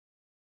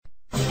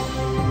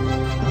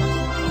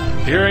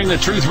Hearing the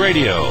Truth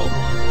Radio.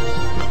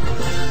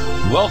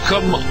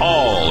 Welcome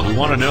all who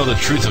want to know the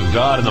truth of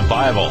God in the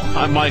Bible.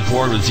 I'm Mike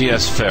Ward with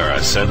D.S.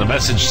 Farris, and the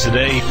message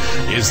today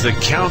is the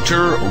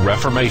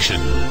Counter-reformation.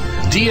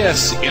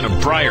 D.S., in a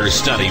prior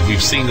study,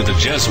 we've seen that the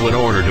Jesuit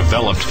Order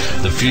developed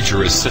the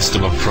futurist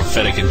system of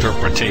prophetic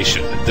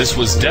interpretation. This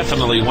was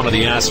definitely one of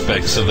the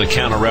aspects of the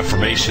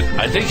Counter-reformation.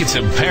 I think it's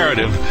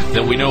imperative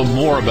that we know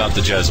more about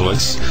the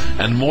Jesuits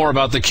and more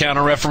about the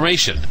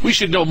Counter-reformation. We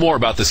should know more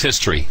about this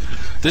history.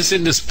 This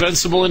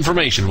indispensable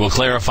information will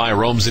clarify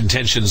Rome's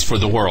intentions for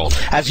the world.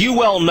 As you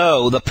well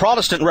know, the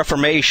Protestant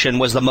Reformation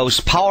was the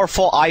most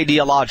powerful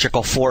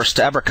ideological force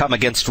to ever come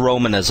against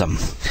Romanism.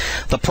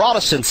 The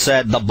Protestants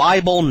said the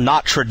Bible,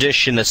 not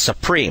tradition, is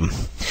supreme.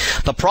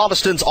 The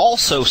Protestants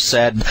also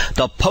said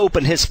the Pope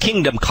and his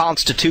kingdom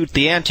constitute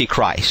the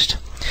Antichrist.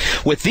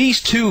 With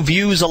these two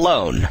views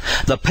alone,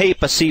 the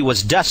papacy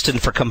was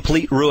destined for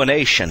complete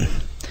ruination.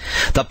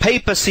 The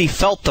papacy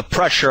felt the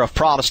pressure of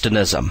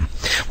Protestantism.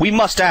 We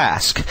must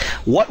ask,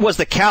 what was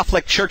the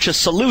Catholic Church's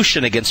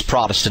solution against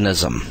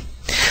Protestantism?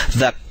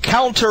 The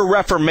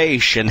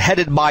Counter-reformation,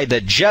 headed by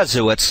the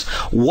Jesuits,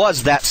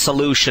 was that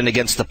solution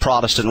against the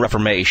Protestant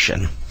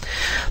Reformation.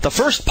 The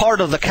first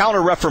part of the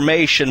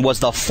Counter-reformation was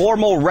the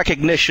formal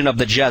recognition of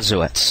the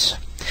Jesuits.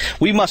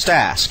 We must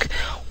ask,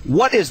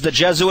 what is the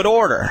Jesuit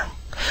Order?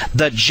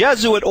 The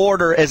Jesuit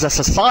Order is a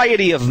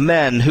society of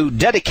men who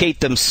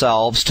dedicate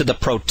themselves to the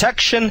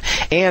protection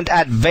and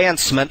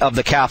advancement of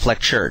the Catholic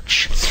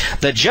Church.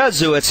 The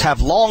Jesuits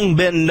have long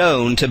been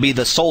known to be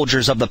the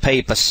soldiers of the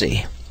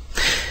papacy.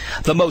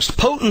 The most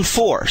potent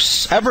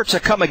force ever to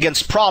come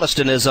against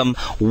Protestantism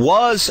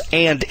was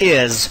and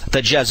is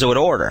the Jesuit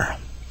Order.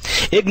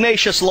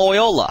 Ignatius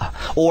Loyola,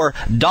 or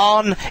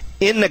Don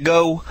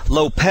Inigo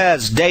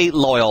Lopez de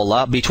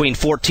Loyola, between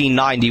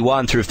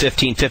 1491 through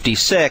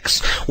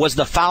 1556, was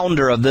the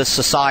founder of this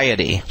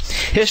society.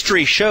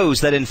 History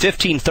shows that in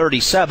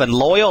 1537,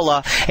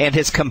 Loyola and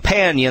his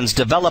companions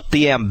developed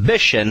the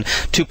ambition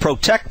to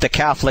protect the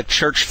Catholic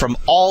Church from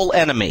all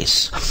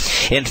enemies.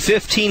 In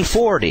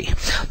 1540,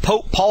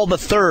 Pope Paul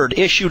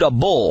III issued a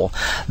bull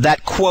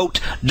that, quote,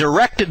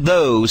 directed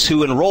those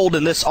who enrolled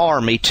in this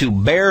army to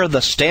bear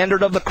the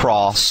standard of the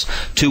cross,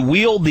 to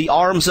wield the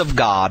arms of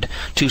God,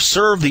 to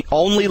serve the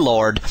only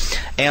Lord,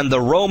 and the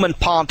Roman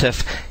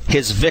Pontiff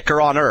his vicar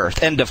on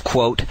earth, end of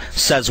quote,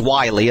 says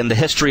Wiley in the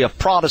History of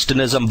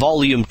Protestantism,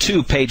 Volume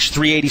 2, page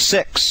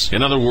 386.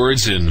 In other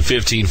words, in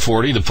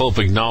 1540, the Pope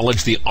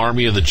acknowledged the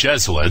army of the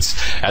Jesuits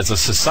as a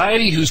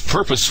society whose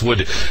purpose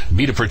would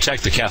be to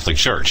protect the Catholic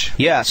Church.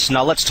 Yes,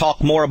 now let's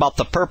talk more about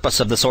the purpose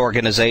of this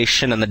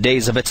organization and the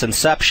days of its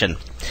inception.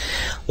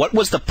 What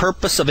was the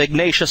purpose of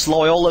Ignatius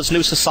Loyola's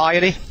new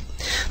society?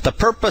 The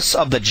purpose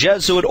of the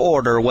Jesuit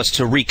Order was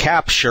to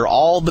recapture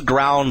all the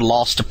ground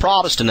lost to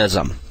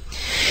Protestantism.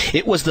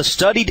 It was the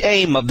studied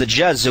aim of the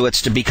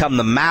Jesuits to become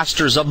the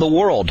masters of the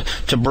world,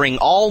 to bring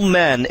all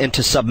men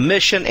into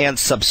submission and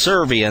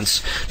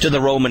subservience to the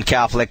Roman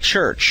Catholic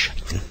Church.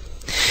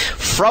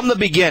 From the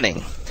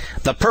beginning,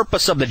 the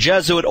purpose of the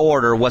Jesuit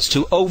Order was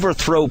to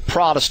overthrow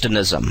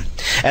Protestantism,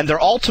 and their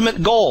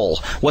ultimate goal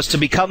was to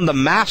become the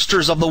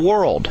masters of the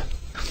world.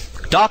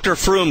 Dr.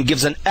 Froome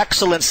gives an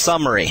excellent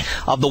summary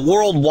of the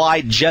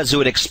worldwide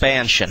Jesuit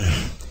expansion.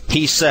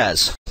 He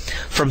says,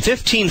 from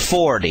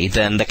 1540,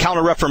 then, the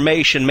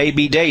Counter-reformation may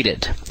be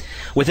dated.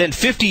 Within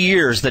 50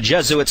 years, the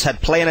Jesuits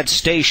had planted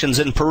stations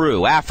in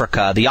Peru,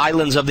 Africa, the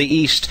islands of the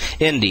East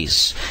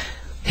Indies,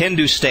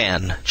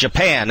 Hindustan,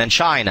 Japan, and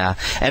China,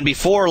 and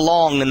before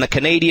long in the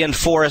Canadian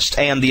forest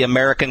and the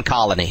American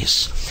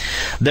colonies.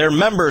 Their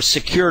members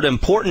secured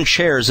important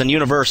chairs in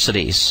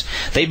universities.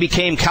 They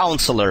became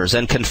counselors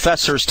and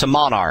confessors to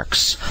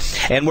monarchs,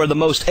 and were the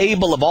most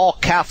able of all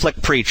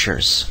Catholic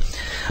preachers.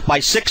 By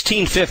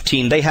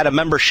 1615, they had a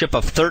membership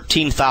of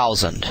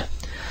 13,000.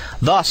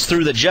 Thus,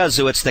 through the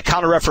Jesuits, the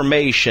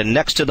Counter-reformation,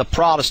 next to the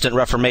Protestant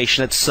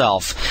Reformation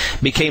itself,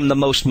 became the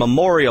most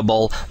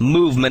memorable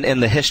movement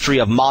in the history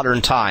of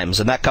modern times.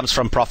 And that comes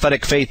from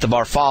Prophetic Faith of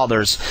Our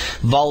Fathers,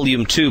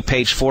 Volume 2,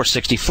 page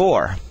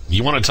 464.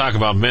 You want to talk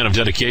about men of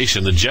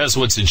dedication. The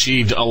Jesuits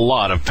achieved a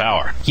lot of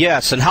power.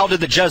 Yes, and how did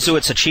the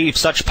Jesuits achieve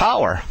such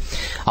power?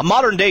 A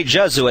modern-day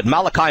Jesuit,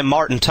 Malachi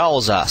Martin,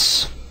 tells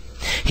us,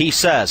 he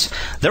says,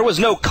 there was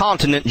no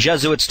continent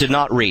Jesuits did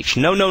not reach,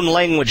 no known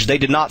language they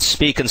did not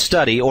speak and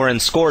study, or in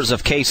scores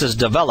of cases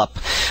develop,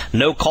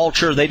 no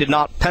culture they did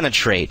not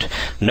penetrate,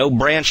 no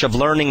branch of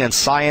learning and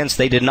science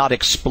they did not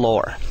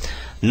explore,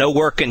 no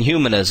work in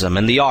humanism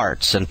and the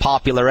arts and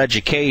popular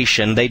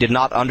education they did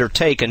not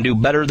undertake and do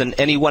better than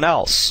anyone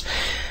else.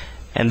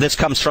 And this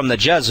comes from the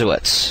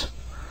Jesuits.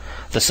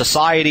 The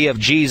Society of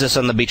Jesus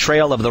and the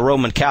Betrayal of the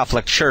Roman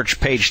Catholic Church,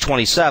 page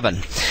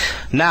 27.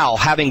 Now,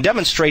 having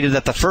demonstrated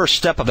that the first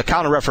step of the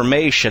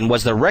Counter-reformation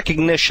was the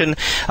recognition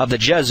of the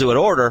Jesuit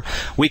Order,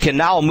 we can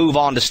now move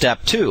on to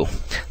step 2.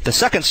 The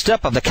second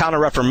step of the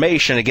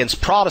Counter-reformation against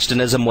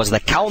Protestantism was the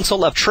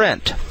Council of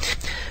Trent.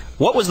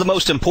 What was the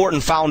most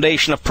important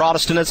foundation of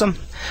Protestantism?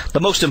 The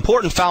most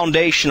important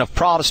foundation of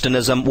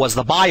Protestantism was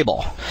the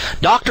Bible.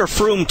 Dr.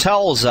 Froome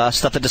tells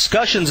us that the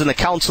discussions in the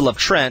Council of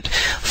Trent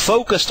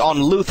focused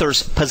on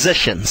Luther's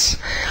positions.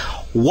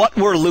 What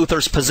were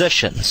Luther's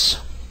positions?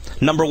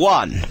 Number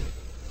one,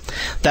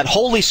 that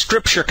Holy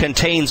Scripture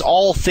contains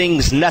all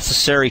things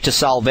necessary to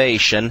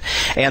salvation,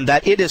 and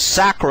that it is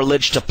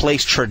sacrilege to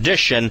place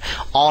tradition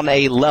on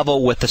a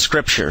level with the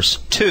Scriptures.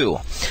 2.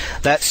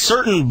 That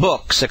certain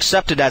books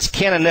accepted as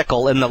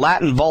canonical in the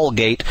Latin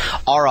Vulgate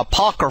are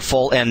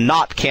apocryphal and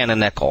not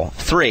canonical.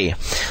 3.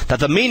 That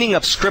the meaning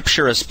of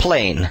Scripture is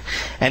plain,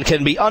 and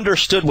can be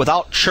understood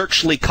without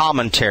churchly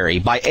commentary,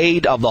 by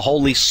aid of the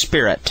Holy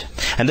Spirit.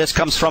 And this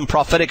comes from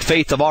Prophetic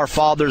Faith of Our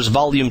Fathers,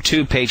 Volume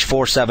 2, page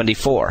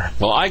 474.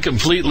 Well, I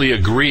completely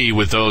agree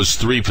with those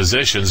three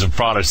positions of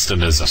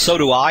Protestantism. So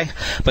do I,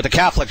 but the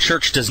Catholic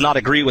Church does not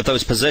agree with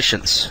those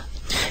positions.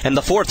 In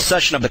the fourth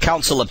session of the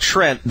Council of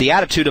Trent, the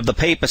attitude of the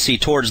papacy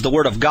towards the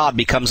Word of God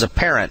becomes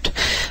apparent.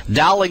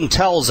 Dowling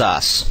tells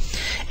us,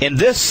 in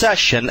this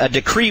session a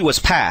decree was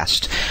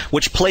passed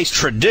which placed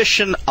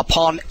tradition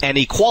upon an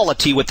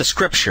equality with the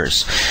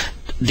Scriptures,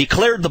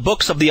 declared the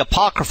books of the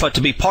Apocrypha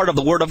to be part of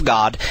the Word of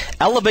God,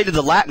 elevated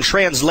the Latin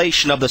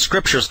translation of the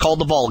Scriptures called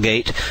the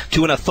Vulgate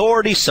to an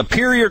authority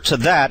superior to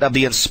that of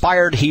the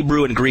inspired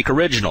Hebrew and Greek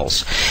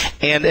originals,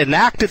 and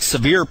enacted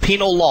severe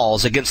penal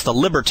laws against the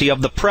liberty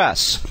of the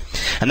press.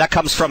 And that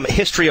comes from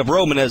History of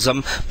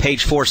Romanism,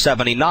 page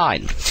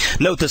 479.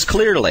 Note this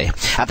clearly.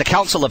 At the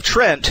Council of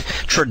Trent,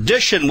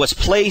 tradition was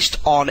placed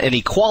on an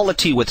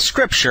equality with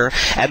Scripture,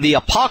 and the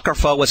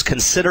Apocrypha was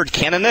considered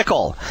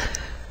canonical.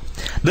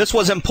 This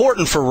was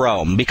important for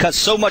Rome because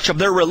so much of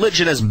their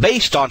religion is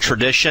based on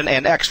tradition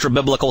and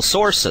extra-biblical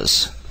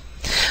sources.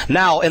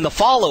 Now, in the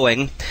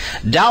following,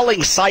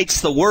 Dowling cites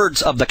the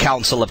words of the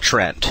Council of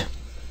Trent.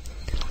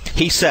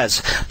 He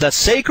says, the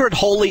Sacred,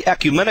 Holy,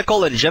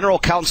 Ecumenical, and General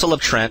Council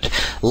of Trent,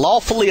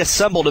 lawfully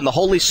assembled in the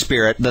Holy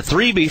Spirit, the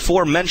three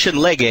before mentioned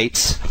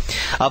legates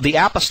of the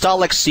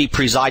Apostolic See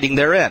presiding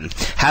therein,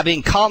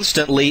 having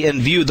constantly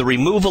in view the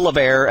removal of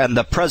error and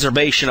the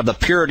preservation of the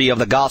purity of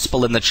the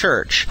gospel in the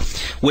Church,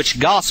 which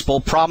gospel,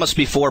 promised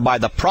before by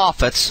the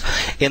prophets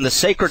in the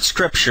sacred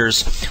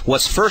Scriptures,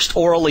 was first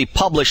orally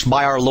published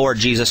by our Lord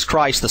Jesus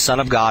Christ, the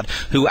Son of God,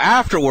 who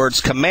afterwards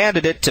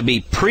commanded it to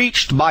be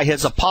preached by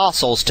his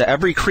apostles to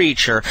every creature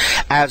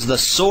as the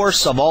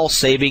source of all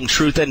saving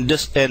truth and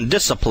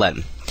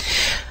discipline.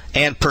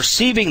 And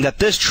perceiving that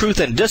this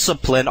truth and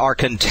discipline are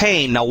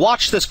contained, now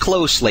watch this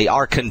closely,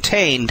 are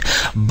contained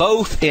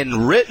both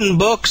in written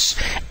books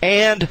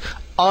and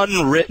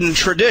unwritten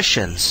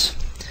traditions.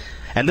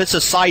 And this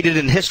is cited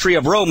in History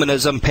of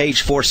Romanism,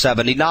 page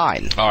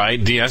 479. All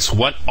right, DS,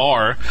 what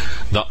are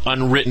the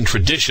unwritten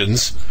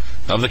traditions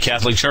of the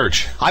Catholic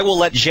Church? I will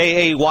let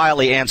J.A.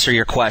 Wiley answer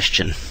your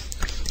question.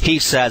 He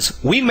says,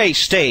 we may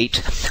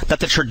state that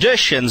the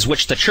traditions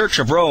which the Church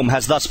of Rome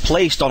has thus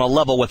placed on a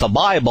level with the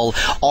Bible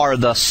are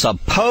the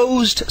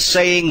supposed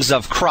sayings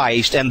of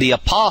Christ and the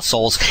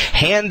apostles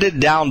handed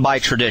down by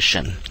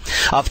tradition.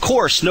 Of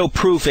course, no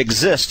proof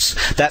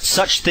exists that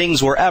such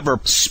things were ever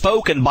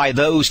spoken by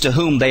those to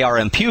whom they are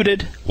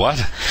imputed.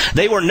 What?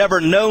 They were never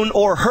known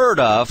or heard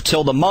of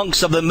till the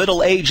monks of the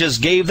Middle Ages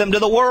gave them to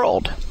the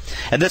world.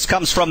 And this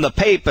comes from the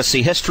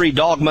Papacy, History,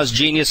 Dogmas,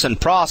 Genius, and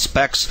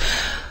Prospects,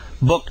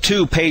 Book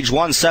 2, page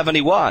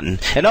 171.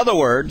 In other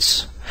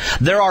words,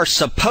 there are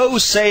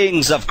supposed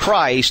sayings of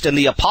Christ and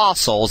the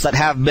apostles that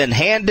have been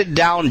handed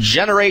down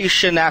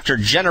generation after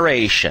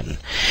generation,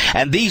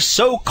 and these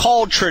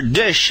so-called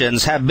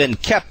traditions have been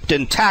kept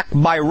intact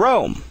by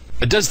Rome.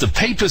 Does the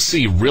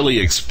papacy really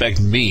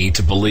expect me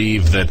to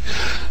believe that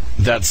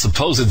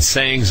supposed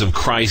sayings of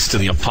Christ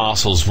and the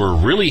apostles were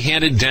really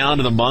handed down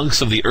to the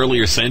monks of the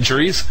earlier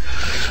centuries?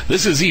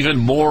 This is even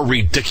more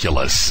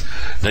ridiculous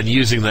than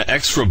using the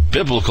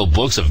extra-biblical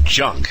books of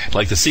junk,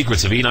 like the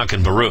Secrets of Enoch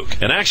and Baruch.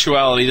 In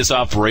actuality, this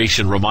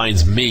operation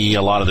reminds me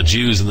a lot of the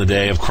Jews in the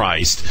day of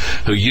Christ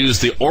who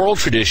used the oral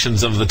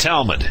traditions of the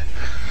Talmud.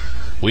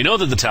 We know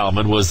that the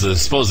Talmud was the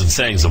supposed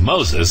sayings of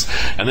Moses,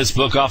 and this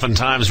book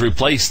oftentimes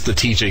replaced the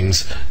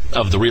teachings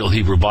of the real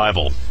Hebrew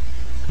Bible.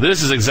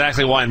 This is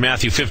exactly why in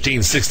Matthew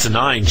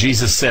 15:6-9,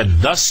 Jesus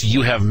said, thus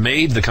you have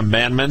made the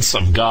commandments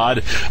of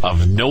God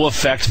of no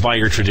effect by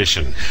your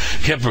tradition.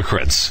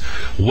 Hypocrites!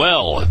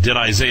 Well did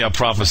Isaiah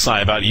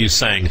prophesy about you,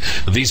 saying,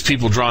 these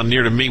people draw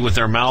near to me with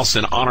their mouths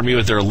and honor me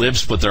with their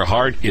lips, but their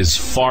heart is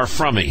far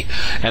from me.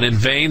 And in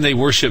vain they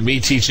worship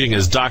me, teaching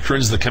as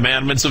doctrines the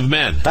commandments of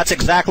men. That's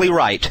exactly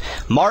right.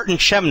 Martin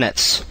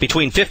Chemnitz,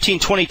 between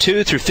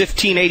 1522 through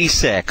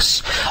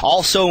 1586,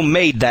 also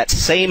made that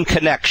same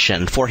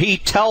connection, for he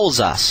tells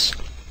us,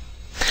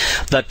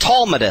 the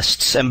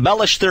Talmudists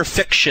embellish their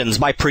fictions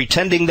by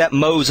pretending that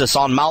Moses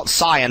on Mount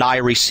Sinai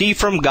received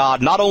from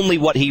God not only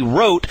what he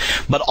wrote,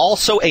 but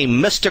also a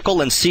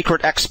mystical and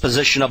secret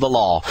exposition of the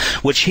law,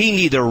 which he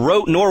neither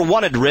wrote nor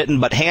wanted written,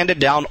 but handed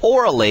down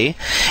orally,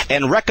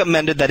 and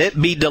recommended that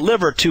it be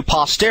delivered to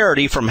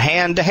posterity from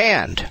hand to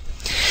hand.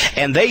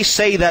 and they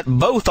say that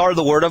both are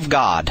the Word of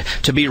God,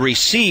 to be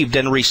received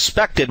and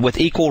respected with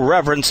equal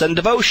reverence and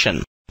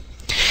devotion.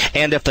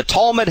 And if the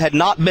Talmud had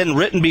not been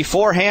written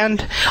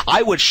beforehand,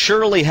 I would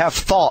surely have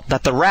thought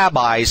that the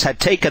rabbis had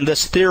taken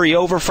this theory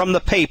over from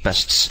the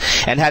papists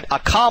and had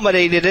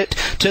accommodated it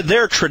to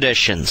their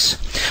traditions.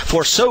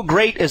 For so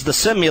great is the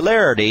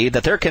similarity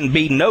that there can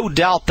be no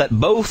doubt that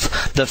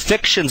both the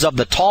fictions of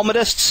the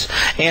Talmudists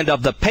and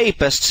of the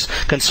papists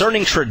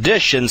concerning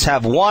traditions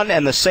have one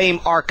and the same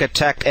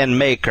architect and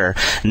maker,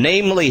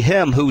 namely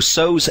him who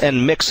sows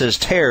and mixes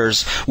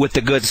tares with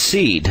the good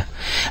seed.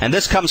 And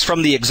this comes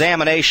from the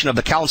examination of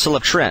the Council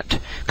of Trent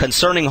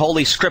concerning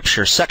Holy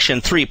Scripture,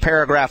 section 3,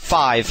 paragraph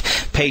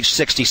 5, page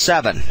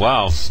 67.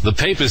 Wow, the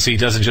papacy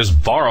doesn't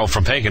just borrow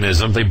from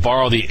paganism, they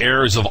borrow the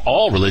errors of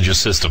all religious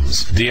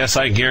systems. DS,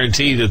 I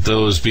guarantee that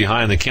those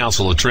behind the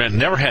Council of Trent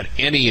never had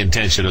any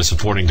intention of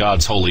supporting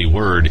God's holy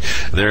word.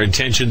 Their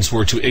intentions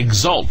were to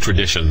exalt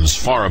traditions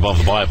far above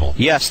the Bible.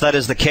 Yes, that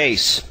is the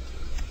case.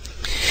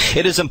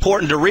 It is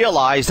important to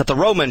realize that the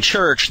Roman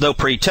Church, though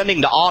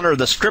pretending to honor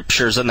the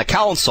Scriptures and the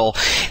Council,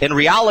 in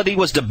reality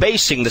was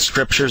debasing the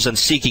Scriptures and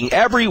seeking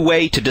every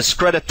way to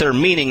discredit their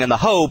meaning in the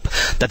hope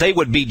that they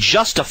would be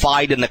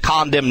justified in the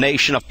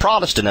condemnation of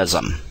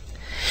Protestantism.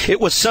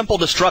 It was simple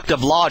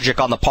destructive logic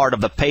on the part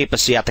of the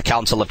papacy at the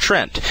Council of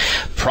Trent.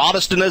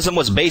 Protestantism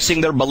was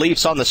basing their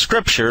beliefs on the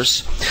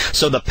Scriptures,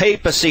 so the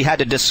papacy had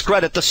to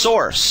discredit the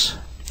source.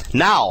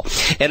 Now,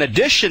 in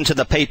addition to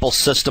the papal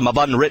system of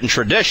unwritten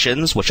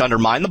traditions, which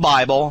undermine the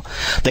Bible,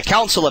 the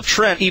Council of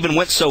Trent even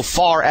went so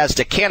far as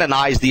to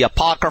canonize the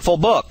apocryphal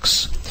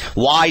books.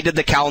 Why did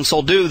the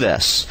council do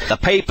this? The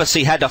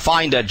papacy had to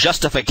find a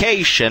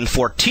justification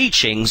for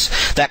teachings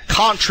that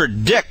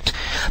contradict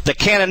the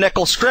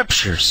canonical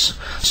scriptures.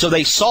 So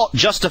they sought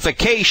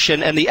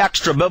justification in the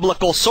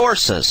extra-biblical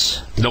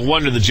sources. No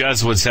wonder the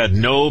Jesuits had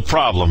no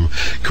problem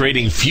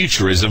creating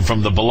futurism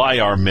from the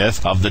Beliar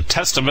myth of the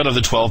Testament of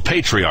the 12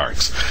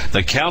 Patriarchs.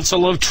 The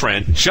Council of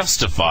Trent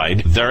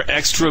justified their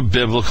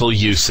extra-biblical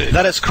usage.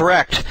 That is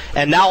correct.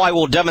 And now I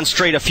will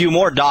demonstrate a few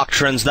more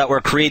doctrines that were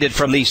created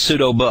from these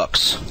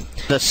pseudo-books.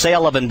 The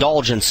sale of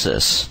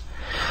indulgences.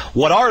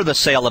 What are the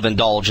sale of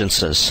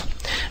indulgences?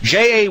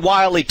 J.A.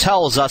 Wiley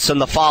tells us in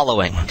the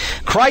following: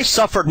 Christ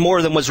suffered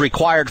more than was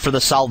required for the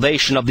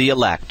salvation of the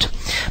elect.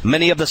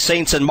 Many of the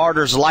saints and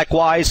martyrs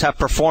likewise have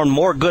performed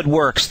more good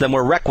works than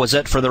were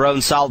requisite for their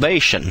own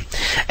salvation.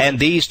 And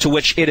these, to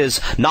which it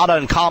is not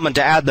uncommon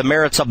to add the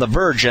merits of the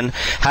Virgin,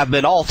 have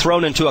been all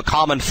thrown into a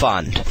common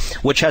fund,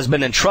 which has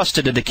been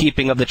entrusted to the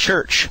keeping of the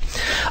Church.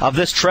 Of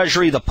this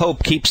treasury the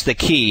Pope keeps the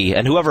key,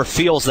 and whoever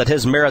feels that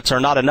his merits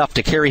are not enough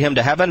to carry him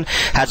to heaven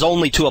has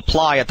only to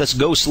apply at this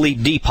ghostly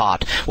depot,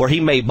 where he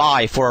may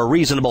buy for a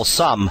reasonable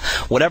sum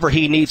whatever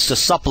he needs to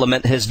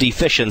supplement his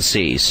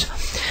deficiencies.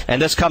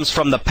 And this comes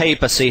from the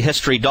Papacy,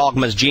 History,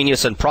 Dogmas,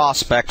 Genius, and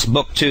Prospects,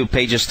 Book 2,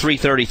 pages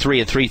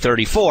 333 and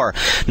 334.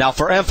 Now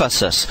for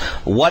emphasis,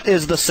 what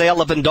is the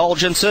sale of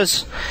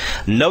indulgences?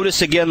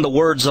 Notice again the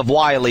words of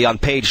Wiley on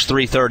page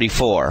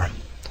 334.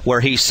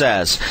 Where he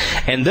says,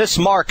 in this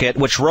market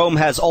which Rome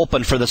has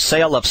opened for the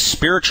sale of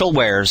spiritual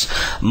wares,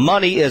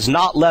 money is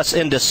not less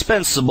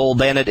indispensable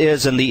than it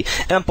is in the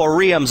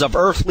emporiums of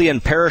earthly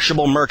and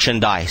perishable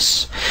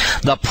merchandise.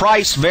 The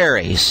price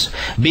varies,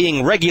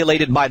 being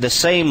regulated by the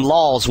same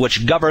laws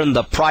which govern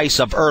the price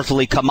of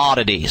earthly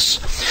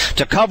commodities.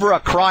 To cover a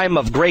crime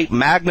of great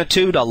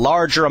magnitude, a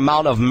larger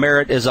amount of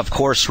merit is of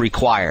course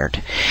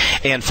required,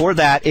 and for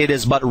that it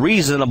is but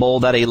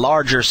reasonable that a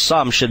larger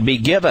sum should be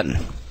given.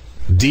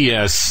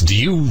 DS, do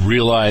you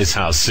realize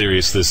how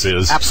serious this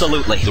is?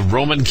 Absolutely. The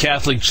Roman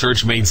Catholic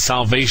Church made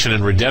salvation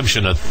and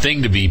redemption a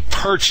thing to be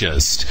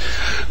purchased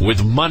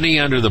with money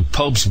under the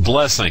Pope's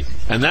blessing.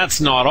 And that's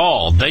not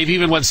all. They've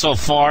even went so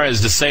far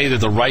as to say that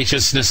the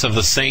righteousness of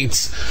the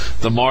saints,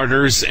 the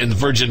martyrs, and the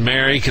Virgin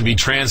Mary can be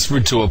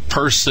transferred to a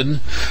person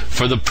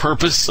for the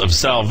purpose of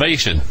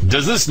salvation.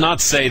 Does this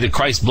not say that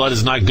Christ's blood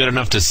is not good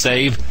enough to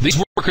save?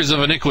 These workers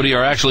of iniquity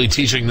are actually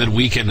teaching that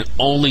we can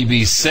only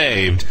be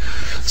saved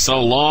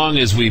so long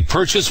as we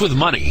purchase with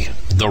money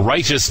the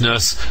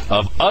righteousness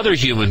of other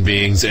human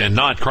beings and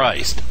not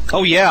Christ.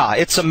 Oh yeah,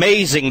 it's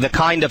amazing the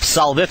kind of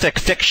salvific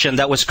fiction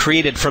that was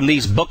created from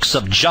these books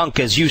of junk,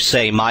 as you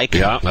say, Mike.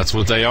 Yeah, that's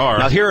what they are.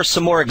 Now here are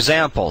some more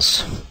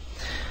examples.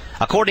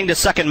 According to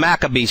 2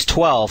 Maccabees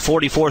 12,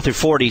 44 through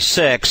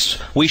 46,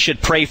 we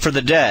should pray for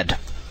the dead.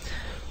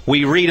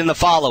 We read in the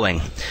following,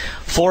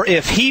 for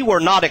if he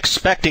were not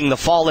expecting the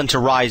fallen to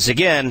rise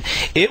again,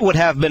 it would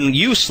have been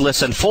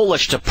useless and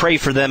foolish to pray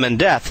for them in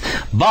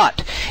death.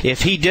 But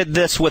if he did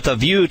this with a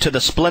view to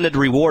the splendid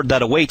reward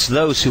that awaits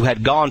those who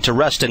had gone to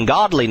rest in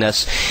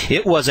godliness,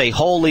 it was a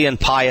holy and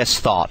pious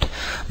thought.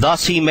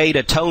 Thus he made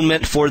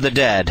atonement for the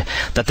dead,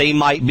 that they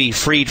might be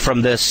freed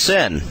from this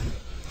sin.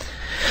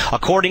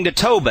 According to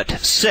Tobit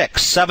 6,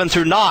 7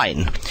 through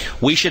 9,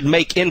 we should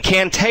make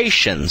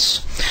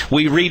incantations.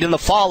 We read in the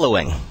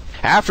following,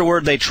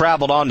 afterward they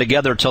traveled on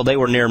together till they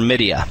were near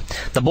Mydia.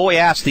 The boy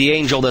asked the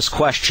angel this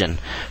question,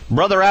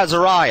 Brother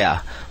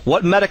Azariah,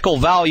 what medical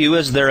value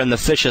is there in the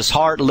fish's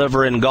heart,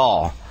 liver, and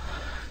gall?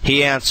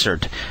 He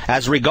answered,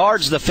 "As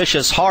regards the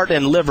fish's heart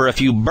and liver,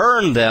 if you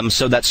burn them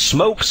so that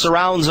smoke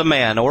surrounds a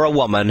man or a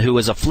woman who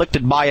is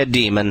afflicted by a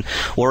demon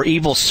or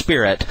evil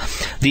spirit,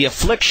 the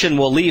affliction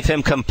will leave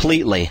him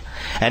completely,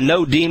 and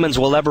no demons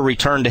will ever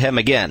return to him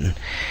again.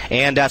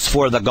 And as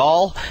for the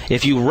gall,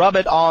 if you rub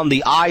it on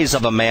the eyes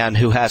of a man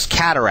who has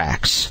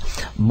cataracts,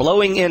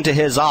 blowing into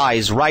his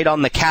eyes right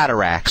on the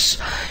cataracts,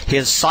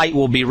 his sight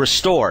will be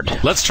restored."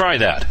 Let's try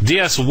that.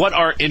 DS, what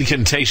are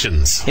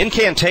incantations?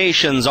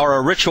 Incantations are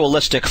a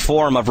ritualistic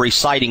form of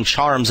reciting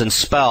charms and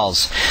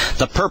spells,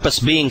 the purpose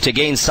being to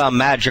gain some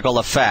magical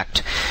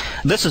effect.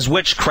 This is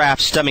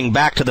witchcraft stemming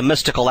back to the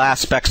mystical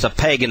aspects of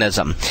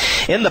paganism.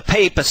 In the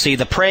papacy,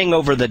 the praying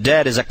over the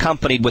dead is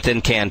accompanied with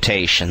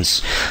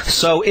incantations.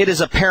 So it is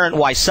apparent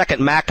why 2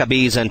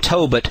 Maccabees and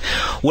Tobit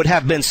would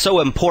have been so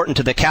important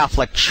to the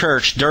Catholic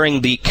Church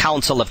during the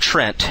Council of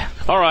Trent.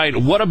 All right,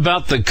 what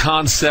about the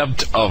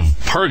concept of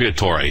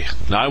purgatory?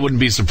 Now, I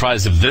wouldn't be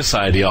surprised if this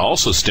idea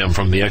also stemmed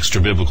from the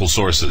extra-biblical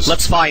sources.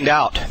 Let's find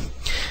out.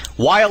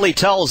 Wiley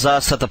tells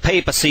us that the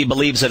papacy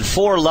believes in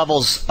 4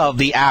 levels of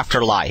the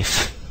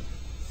afterlife.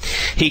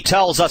 He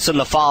tells us in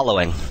the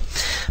following: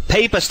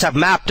 Papists have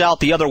mapped out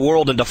the other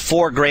world into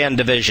 4 grand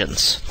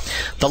divisions.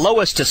 The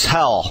lowest is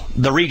hell,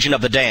 the region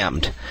of the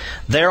damned.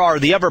 There are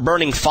the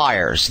ever-burning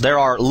fires. There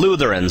are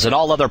Lutherans and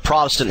all other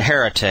Protestant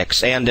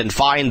heretics. And, in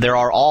fine, there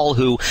are all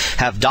who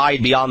have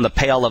died beyond the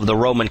pale of the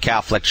Roman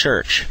Catholic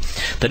Church.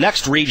 The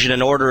next region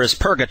in order is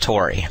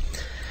purgatory.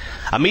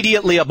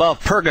 Immediately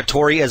above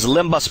purgatory is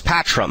limbus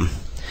patrum,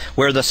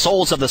 where the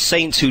souls of the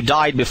saints who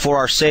died before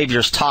our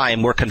Savior's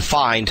time were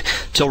confined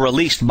till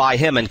released by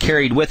him and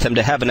carried with him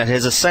to heaven at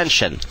his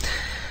ascension.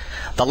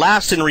 The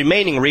last and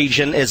remaining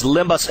region is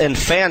limbus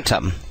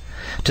infantum.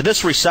 To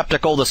this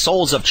receptacle the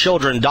souls of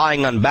children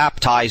dying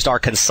unbaptized are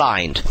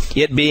consigned,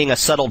 it being a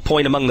settled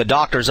point among the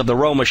doctors of the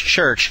Romish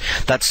Church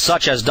that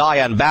such as die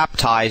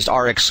unbaptized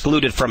are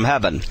excluded from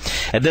heaven.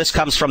 And this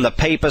comes from the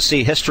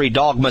Papacy, History,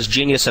 Dogmas,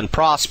 Genius, and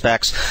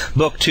Prospects,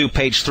 Book 2,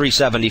 page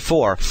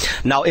 374.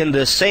 Now, in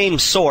the same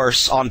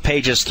source, on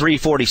pages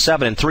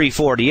 347 and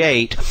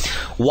 348,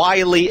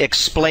 Wiley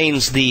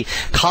explains the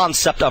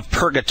concept of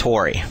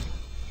purgatory.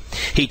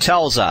 He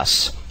tells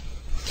us,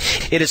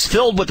 "It is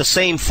filled with the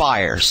same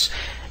fires,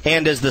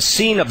 and is the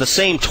scene of the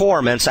same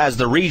torments as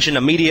the region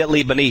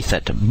immediately beneath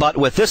it, but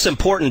with this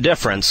important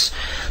difference,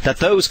 that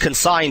those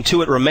consigned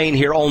to it remain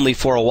here only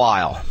for a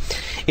while.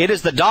 It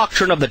is the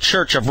doctrine of the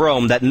Church of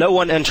Rome that no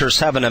one enters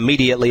heaven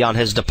immediately on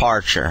his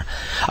departure.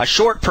 A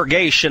short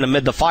purgation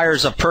amid the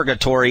fires of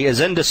purgatory is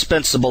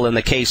indispensable in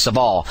the case of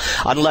all,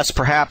 unless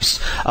perhaps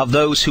of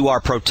those who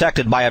are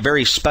protected by a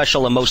very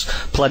special and most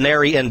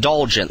plenary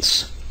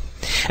indulgence."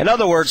 In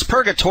other words,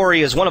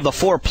 purgatory is one of the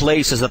 4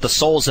 places that the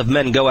souls of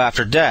men go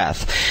after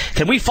death.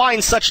 Can we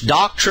find such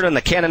doctrine in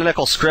the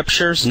canonical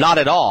scriptures? Not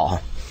at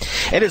all.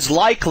 It is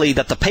likely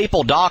that the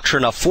papal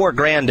doctrine of 4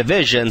 grand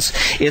divisions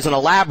is an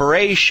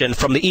elaboration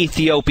from the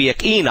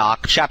Ethiopic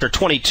Enoch, chapter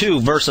 22,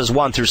 verses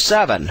 1 through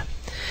 7.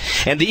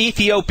 In the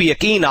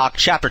Ethiopic Enoch,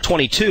 chapter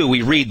 22,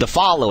 we read the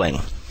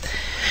following: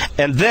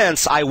 "And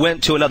thence I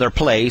went to another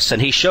place, and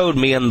he showed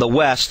me in the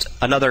west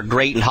another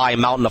great and high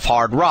mountain of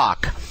hard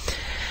rock.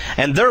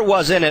 And there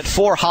was in it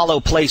 4 hollow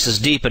places,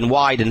 deep and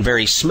wide and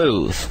very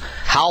smooth.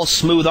 How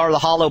smooth are the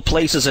hollow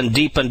places, and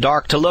deep and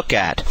dark to look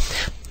at!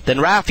 Then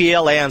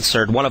Raphael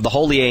answered, one of the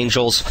holy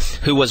angels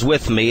who was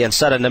with me, and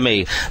said unto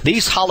me,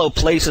 These hollow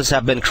places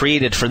have been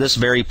created for this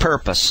very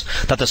purpose,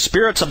 that the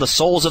spirits of the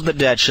souls of the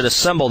dead should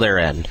assemble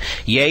therein,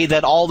 yea,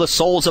 that all the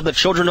souls of the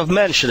children of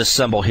men should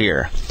assemble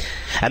here.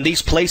 And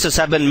these places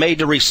have been made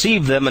to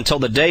receive them until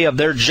the day of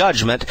their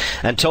judgment,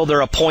 until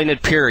their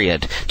appointed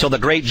period, till the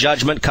great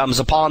judgment comes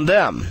upon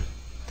them."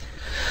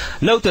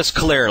 Note this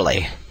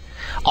clearly.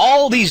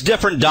 All these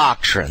different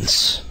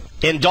doctrines,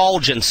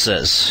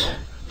 indulgences,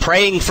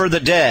 praying for the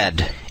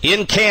dead,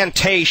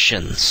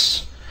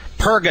 incantations,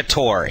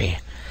 purgatory,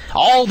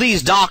 all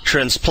these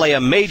doctrines play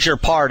a major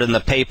part in the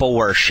papal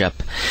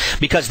worship.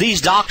 Because these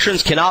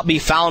doctrines cannot be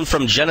found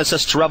from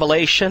Genesis to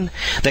Revelation,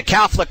 the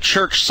Catholic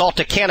Church sought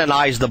to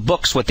canonize the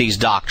books with these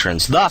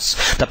doctrines. Thus,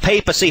 the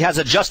papacy has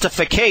a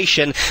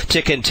justification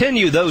to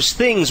continue those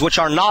things which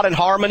are not in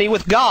harmony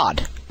with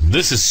God.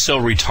 This is so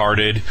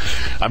retarded.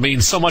 I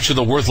mean, so much of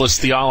the worthless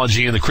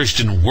theology in the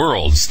Christian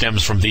world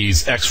stems from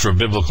these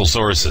extra-biblical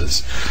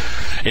sources.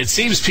 It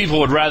seems people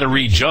would rather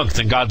read junk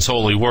than God's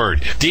holy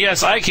word.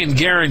 DS, I can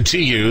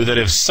guarantee you that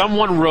if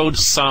someone wrote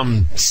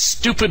some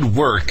stupid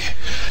work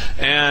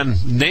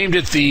and named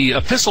it the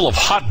Epistle of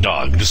Hot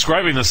Dog,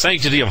 describing the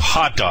sanctity of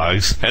hot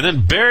dogs, and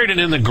then buried it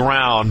in the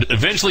ground,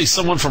 eventually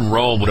someone from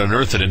Rome would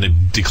unearth it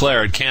and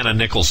declare it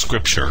canonical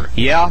scripture.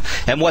 Yeah,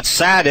 and what's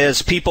sad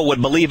is people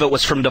would believe it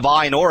was from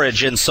divine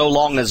origin so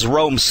long as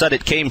Rome said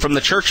it came from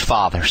the Church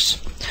Fathers.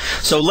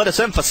 So let us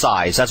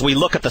emphasize, as we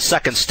look at the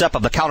second step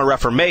of the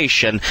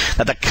Counter-reformation,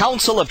 that the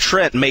Council of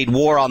Trent made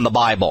war on the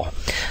Bible.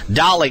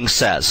 Dowling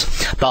says,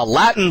 "The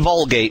Latin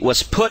Vulgate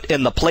was put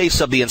in the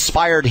place of the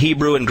inspired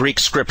Hebrew and Greek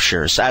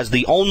scriptures as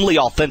the only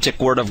authentic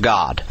Word of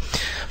God.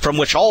 from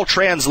which all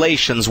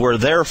translations were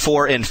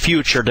therefore in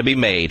future to be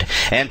made,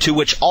 and to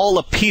which all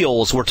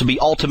appeals were to be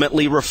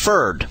ultimately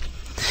referred.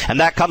 And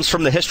that comes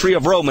from the History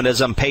of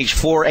Romanism, page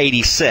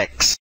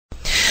 486.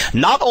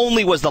 Not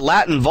only was the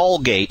Latin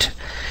Vulgate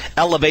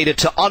elevated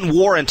to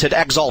unwarranted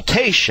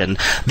exaltation,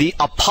 the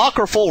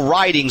apocryphal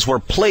writings were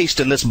placed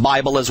in this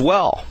Bible as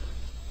well.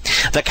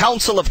 The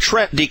Council of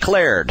Trent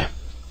declared,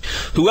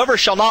 "Whoever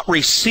shall not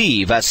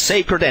receive as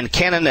sacred and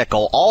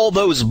canonical all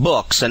those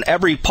books and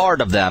every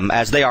part of them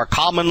as they are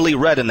commonly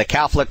read in the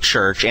Catholic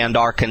Church and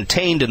are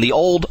contained in the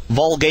old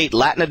Vulgate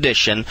Latin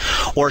edition,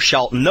 or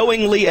shall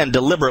knowingly and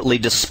deliberately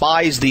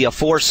despise the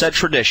aforesaid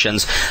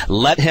traditions,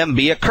 let him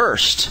be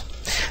accursed."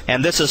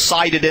 And this is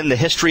cited in the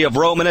History of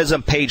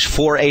Romanism, page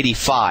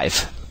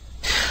 485.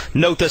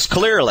 Note this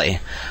clearly.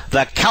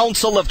 The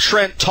Council of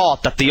Trent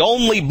taught that the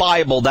only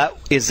Bible that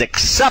is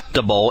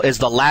acceptable is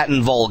the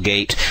Latin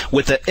Vulgate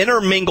with the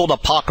intermingled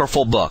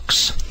apocryphal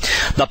books.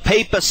 The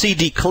papacy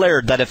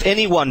declared that if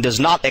anyone does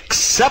not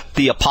accept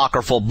the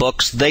apocryphal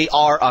books, they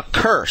are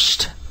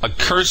accursed.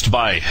 Accursed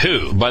by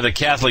who? By the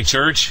Catholic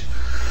Church?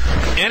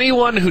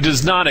 Anyone who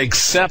does not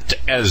accept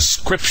as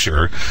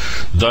Scripture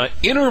the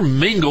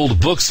intermingled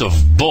books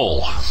of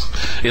bull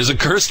is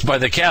accursed by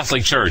the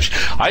Catholic Church.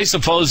 I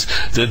suppose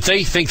that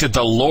they think that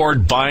the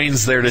Lord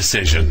binds their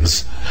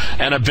decisions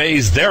and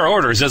obeys their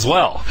orders as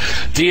well.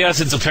 D.S.,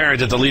 it's apparent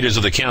that the leaders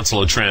of the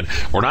Council of Trent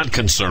were not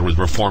concerned with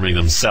reforming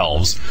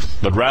themselves,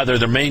 but rather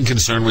their main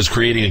concern was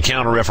creating a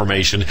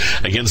counter-reformation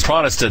against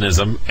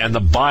Protestantism and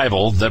the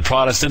Bible that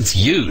Protestants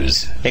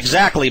use.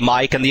 Exactly,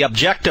 Mike, and the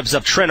objectives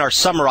of Trent are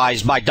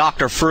summarized by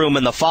Dr. Froome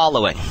in the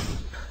following.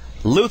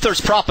 Luther's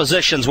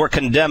propositions were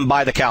condemned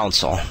by the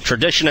Council.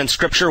 Tradition and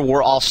Scripture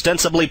were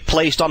ostensibly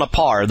placed on a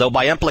par, though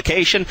by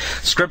implication,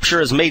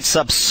 Scripture is made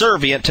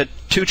subservient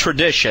to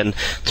tradition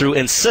through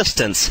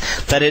insistence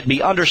that it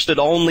be understood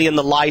only in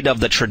the light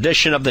of the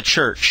tradition of the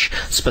Church,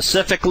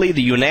 specifically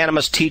the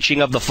unanimous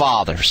teaching of the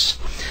Fathers.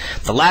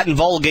 The Latin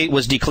Vulgate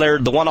was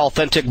declared the one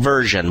authentic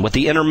version, with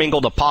the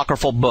intermingled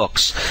apocryphal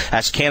books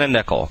as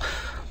canonical.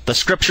 The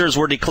Scriptures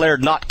were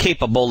declared not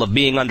capable of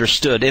being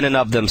understood in and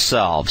of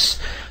themselves.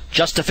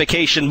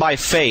 Justification by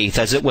faith,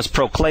 as it was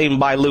proclaimed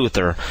by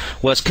Luther,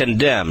 was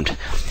condemned,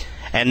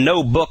 and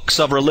no books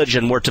of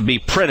religion were to be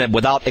printed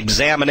without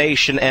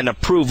examination and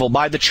approval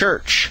by the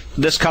Church.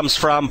 This comes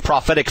from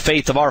Prophetic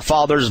Faith of Our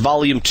Fathers,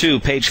 Volume 2,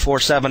 page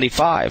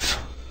 475.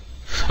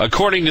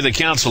 According to the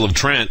Council of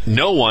Trent,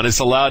 no one is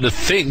allowed to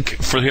think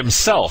for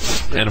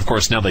himself. And, of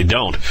course, now they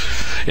don't.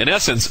 In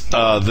essence,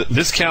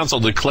 this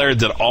council declared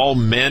that all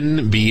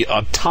men be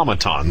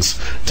automatons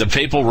to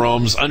Papal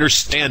Rome's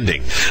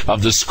understanding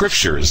of the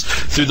Scriptures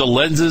through the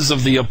lenses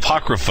of the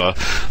Apocrypha,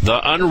 the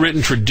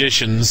unwritten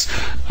traditions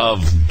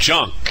of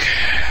junk,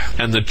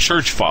 and the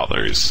Church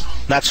Fathers.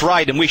 That's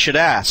right, and we should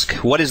ask,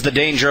 what is the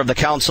danger of the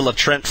Council of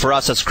Trent for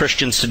us as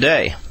Christians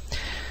today?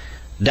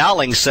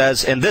 Dowling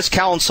says, in this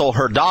council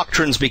her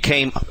doctrines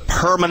became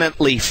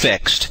permanently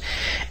fixed,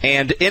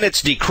 and in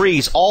its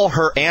decrees all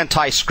her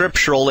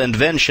anti-scriptural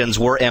inventions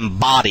were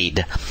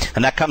embodied.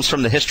 And that comes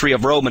from the History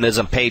of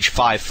Romanism, page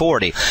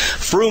 540.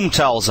 Froome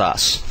tells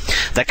us,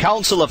 the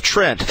Council of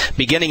Trent,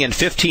 beginning in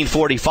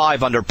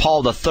 1545 under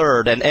Paul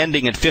III and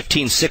ending in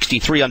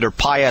 1563 under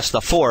Pius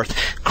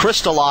IV,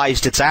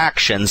 crystallized its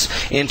actions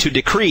into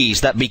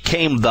decrees that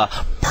became the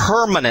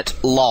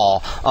permanent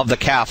law of the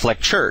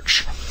Catholic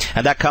Church.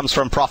 And that comes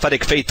from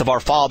Prophetic Faith of Our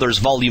Fathers,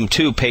 Volume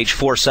 2, page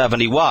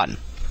 471.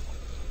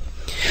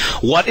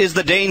 What is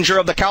the danger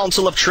of the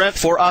Council of Trent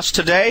for us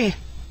today?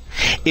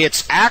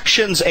 Its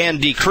actions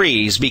and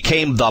decrees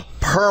became the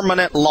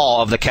permanent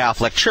law of the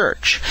Catholic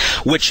Church,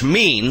 which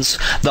means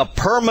the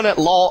permanent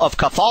law of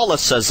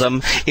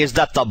Catholicism is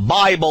that the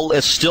Bible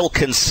is still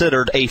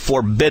considered a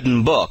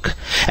forbidden book,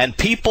 and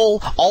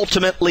people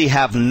ultimately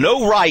have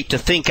no right to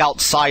think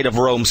outside of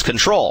Rome's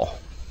control.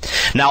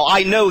 Now,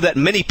 I know that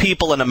many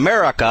people in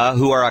America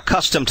who are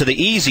accustomed to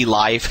the easy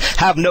life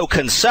have no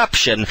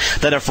conception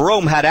that if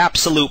Rome had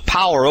absolute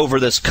power over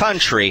this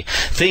country,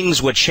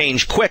 things would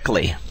change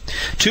quickly.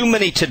 Too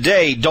many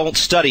today don't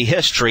study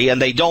history,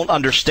 and they don't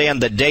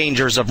understand the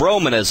dangers of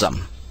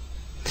Romanism.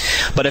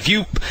 But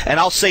and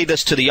I'll say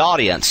this to the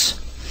audience,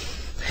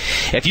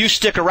 if you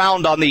stick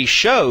around on these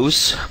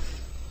shows,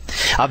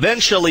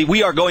 eventually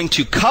we are going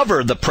to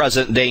cover the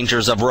present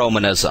dangers of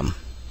Romanism.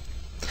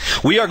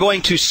 We are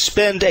going to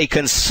spend a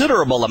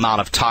considerable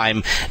amount of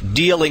time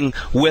dealing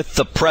with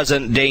the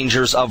present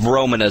dangers of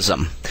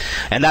Romanism,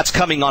 and that's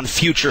coming on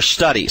future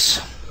studies.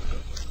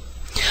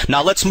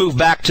 Now let's move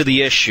back to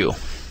the issue.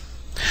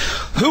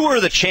 Who are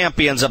the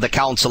champions of the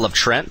Council of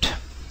Trent?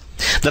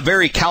 The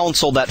very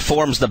council that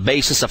forms the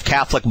basis of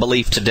Catholic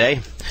belief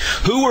today?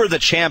 Who are the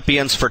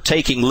champions for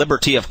taking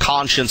liberty of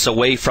conscience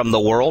away from the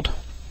world?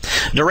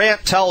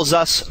 Durant tells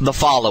us the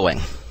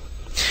following.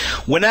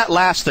 When at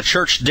last the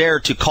Church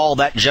dared to call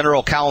that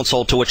general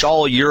council to which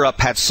all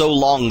Europe had so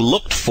long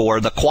looked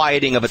for the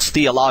quieting of its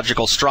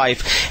theological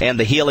strife and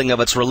the healing of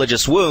its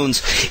religious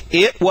wounds,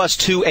 it was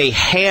to a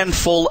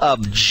handful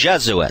of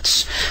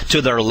Jesuits,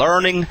 to their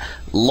learning,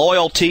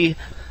 loyalty,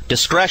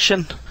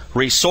 discretion,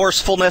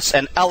 resourcefulness,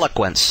 and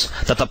eloquence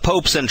that the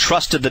popes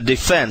entrusted the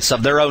defense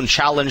of their own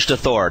challenged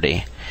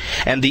authority,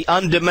 and the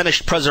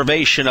undiminished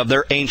preservation of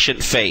their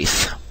ancient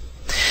faith.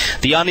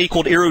 The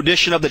unequaled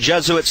erudition of the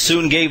Jesuits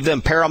soon gave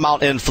them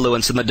paramount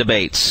influence in the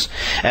debates,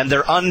 and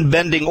their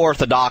unbending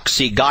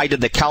orthodoxy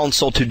guided the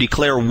council to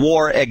declare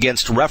war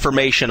against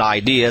Reformation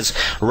ideas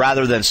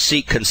rather than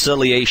seek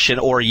conciliation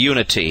or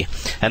unity.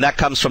 And that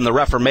comes from the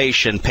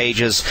Reformation,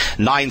 pages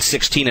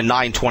 916 and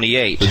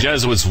 928. The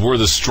Jesuits were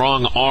the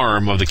strong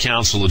arm of the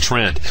Council of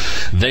Trent.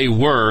 They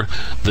were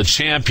the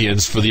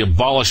champions for the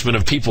abolishment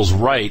of people's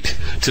right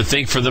to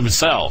think for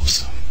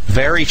themselves.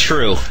 Very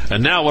true.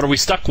 And now what are we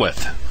stuck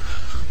with?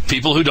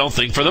 People who don't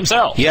think for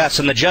themselves. Yes,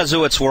 and the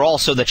Jesuits were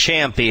also the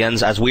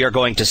champions, as we are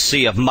going to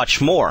see, of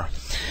much more.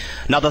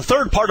 Now, the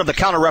third part of the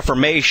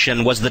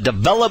Counter-Reformation was the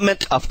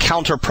development of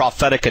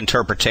counter-prophetic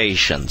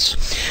interpretations.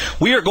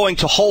 We are going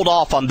to hold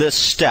off on this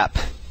step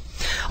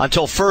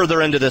until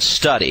further into this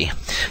study.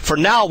 For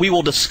now, we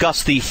will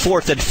discuss the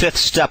fourth and fifth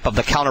step of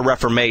the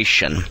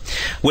Counter-Reformation,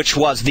 which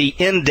was the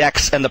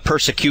index and the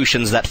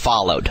persecutions that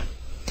followed.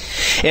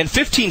 In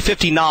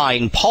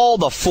 1559, Paul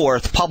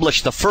IV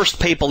published the first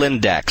papal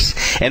index,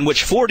 in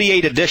which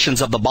 48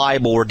 editions of the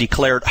Bible were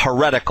declared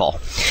heretical,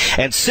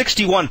 and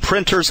 61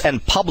 printers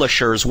and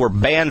publishers were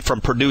banned from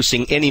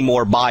producing any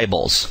more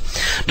Bibles.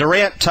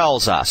 Durant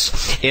tells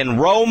us, in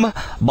Rome,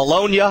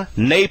 Bologna,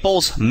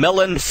 Naples,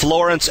 Milan,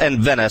 Florence, and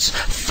Venice,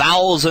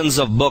 thousands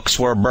of books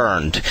were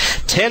burned.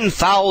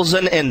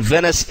 10,000 in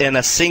Venice in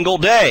a single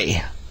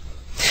day.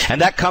 And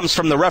that comes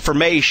from the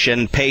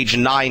Reformation, page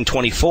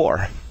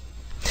 924.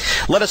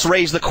 Let us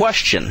raise the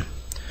question,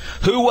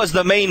 who was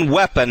the main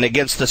weapon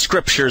against the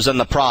Scriptures and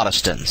the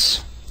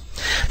Protestants?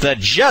 The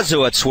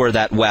Jesuits were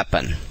that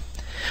weapon.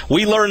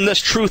 We learn this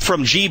truth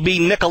from G.B.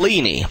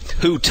 Niccolini,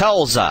 who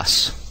tells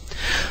us,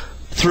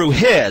 through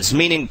his,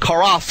 meaning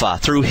Carafa,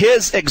 through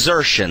his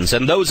exertions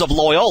and those of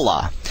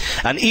Loyola,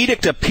 an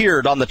edict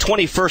appeared on the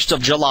 21st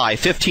of July,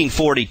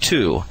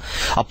 1542,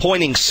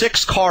 appointing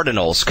 6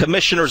 cardinals,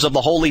 commissioners of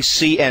the Holy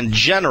See, and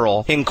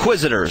general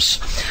inquisitors,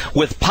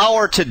 with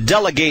power to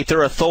delegate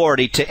their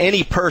authority to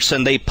any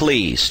person they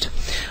pleased.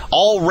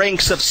 All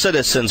ranks of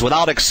citizens,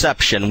 without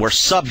exception, were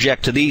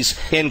subject to these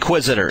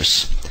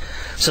inquisitors.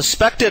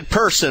 Suspected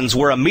persons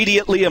were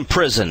immediately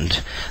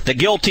imprisoned, the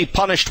guilty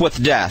punished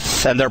with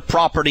death, and their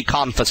property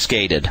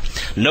confiscated.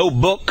 No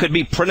book could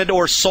be printed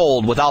or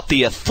sold without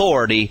the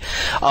authority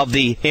of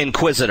the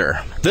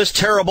inquisitor. This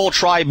terrible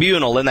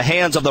tribunal, in the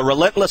hands of the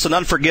relentless and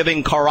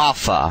unforgiving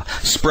Carafa,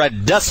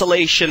 spread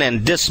desolation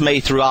and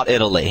dismay throughout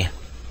Italy.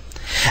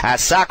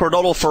 As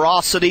sacerdotal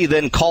ferocity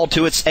then called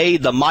to its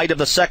aid the might of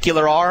the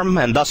secular arm,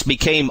 and thus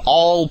became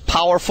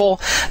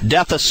all-powerful,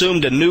 death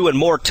assumed a new and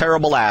more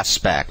terrible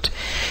aspect.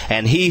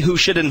 And he who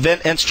should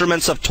invent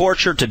instruments of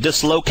torture to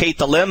dislocate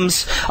the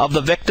limbs of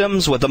the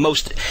victims with the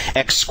most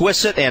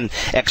exquisite and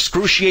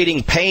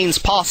excruciating pains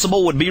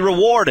possible would be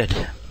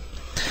rewarded.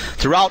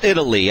 Throughout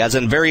Italy, as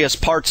in various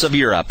parts of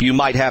Europe, you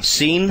might have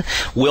seen,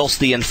 whilst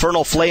the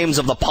infernal flames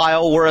of the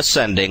pile were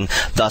ascending,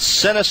 the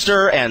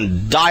sinister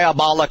and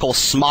diabolical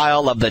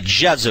smile of the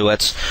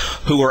Jesuits,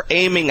 who were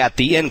aiming at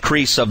the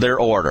increase of their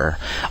order,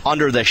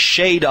 under the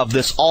shade of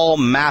this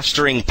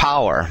all-mastering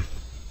power.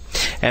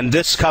 And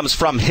this comes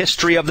from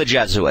History of the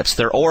Jesuits,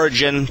 their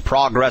origin,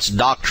 progress,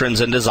 doctrines,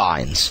 and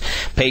designs,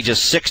 pages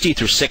 60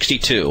 through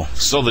 62.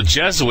 So the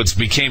Jesuits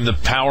became the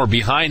power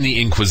behind the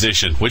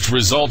Inquisition, which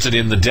resulted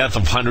in the death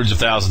of hundreds of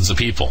thousands of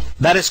people.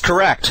 That is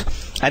correct.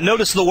 And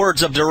notice the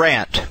words of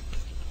Durant.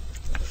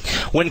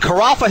 When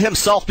Carafa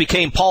himself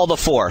became Paul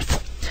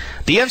IV,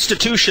 the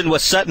institution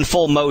was set in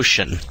full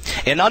motion,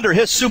 and under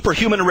his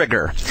superhuman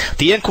rigor,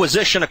 the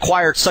Inquisition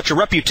acquired such a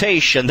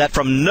reputation that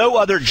from no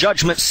other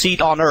judgment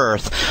seat on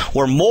earth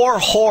were more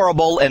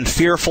horrible and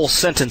fearful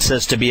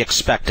sentences to be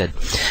expected.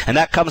 And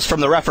that comes from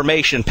the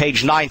Reformation,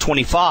 page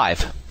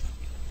 925.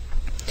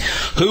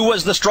 Who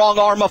was the strong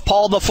arm of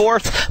Paul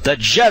IV? The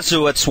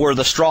Jesuits were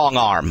the strong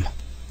arm.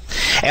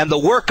 And the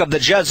work of the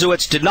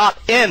Jesuits did not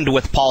end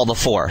with Paul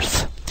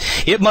IV.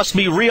 It must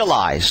be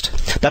realized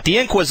that the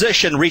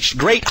Inquisition reached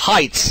great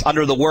heights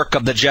under the work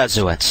of the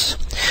Jesuits.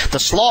 The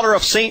slaughter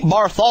of St.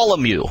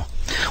 Bartholomew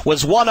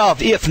was one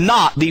of, if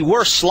not the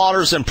worst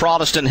slaughters in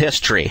Protestant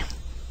history.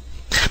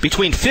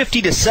 Between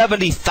 50 to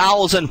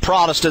 70,000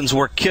 Protestants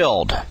were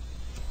killed.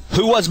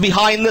 Who was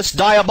behind this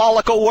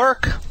diabolical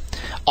work?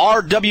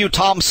 R.W.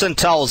 Thompson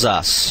tells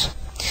us,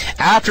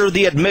 after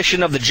the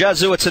admission of the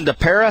Jesuits into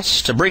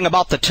Paris to bring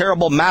about the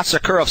terrible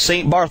massacre of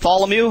St.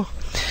 Bartholomew,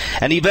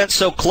 an event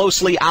so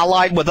closely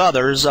allied with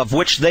others, of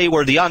which they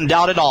were the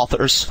undoubted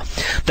authors,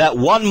 that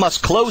one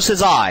must close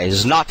his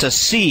eyes not to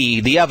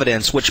see the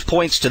evidence which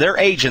points to their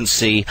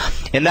agency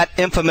in that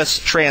infamous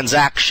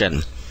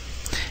transaction.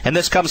 And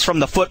this comes from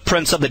the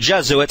Footprints of the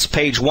Jesuits,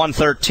 page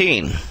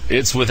 113.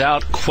 It's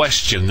without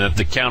question that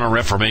the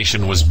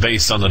Counter-Reformation was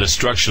based on the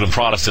destruction of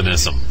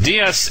Protestantism.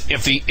 DS,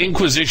 if the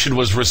Inquisition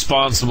was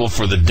responsible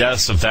for the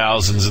deaths of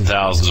thousands and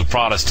thousands of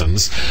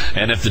Protestants,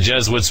 and if the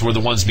Jesuits were the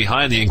ones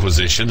behind the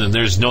Inquisition, then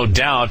there's no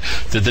doubt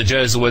that the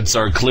Jesuits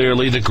are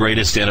clearly the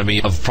greatest enemy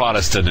of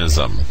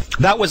Protestantism.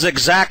 That was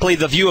exactly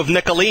the view of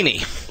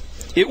Niccolini.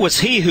 It was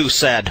he who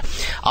said,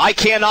 "I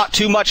cannot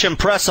too much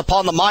impress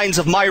upon the minds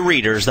of my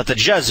readers that the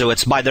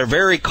Jesuits, by their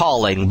very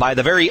calling, by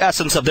the very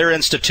essence of their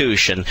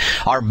institution,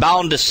 are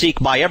bound to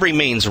seek by every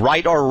means,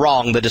 right or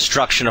wrong, the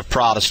destruction of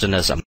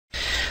Protestantism.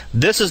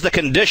 This is the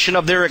condition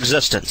of their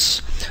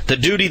existence, the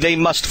duty they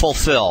must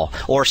fulfill,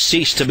 or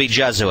cease to be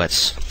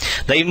Jesuits.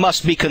 They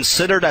must be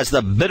considered as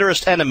the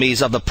bitterest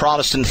enemies of the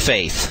Protestant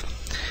faith."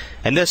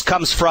 And this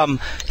comes from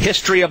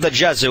History of the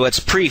Jesuits,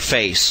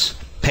 preface,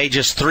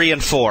 pages 3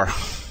 and 4.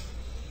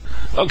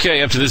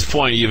 Okay, up to this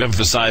point, you've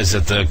emphasized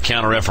that the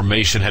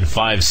Counter-Reformation had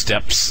 5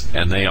 steps,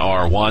 and they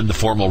are: 1, the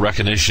formal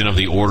recognition of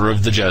the Order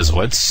of the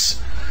Jesuits;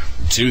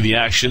 2, the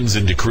actions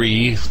and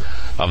decree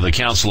of the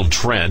Council of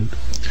Trent;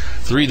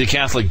 3, the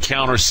Catholic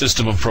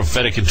counter-system of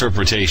prophetic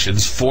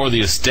interpretations; 4,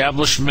 the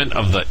establishment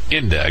of the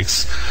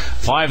Index;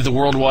 5, the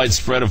worldwide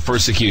spread of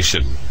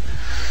persecution.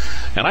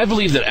 And I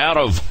believe that out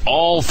of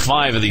all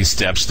 5 of these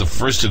steps, the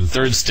first and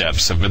third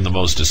steps have been the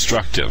most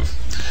destructive.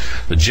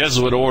 The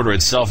Jesuit Order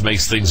itself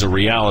makes things a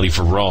reality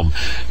for Rome.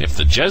 If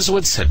the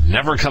Jesuits had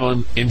never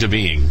come into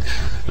being,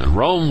 then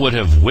Rome would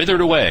have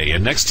withered away,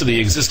 and next to the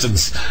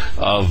existence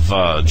of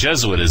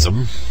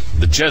Jesuitism,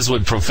 the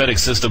Jesuit prophetic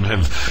system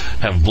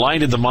have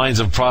blinded the minds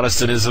of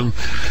Protestantism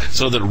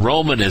so that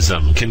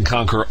Romanism can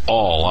conquer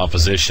all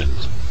opposition.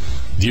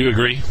 Do you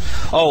agree?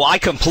 Oh, I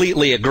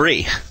completely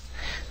agree.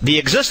 The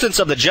existence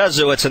of the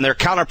Jesuits and their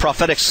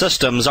counter-prophetic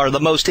systems are the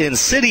most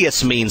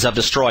insidious means of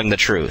destroying the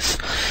truth.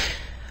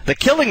 The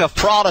killing of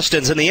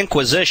Protestants in the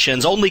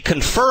Inquisitions only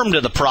confirmed to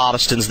the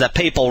Protestants that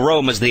Papal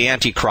Rome is the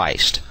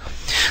Antichrist.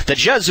 The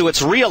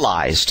Jesuits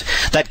realized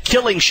that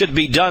killing should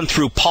be done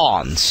through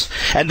pawns,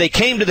 and they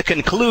came to the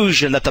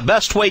conclusion that the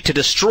best way to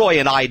destroy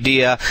an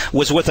idea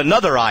was with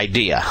another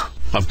idea.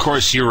 Of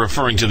course, you're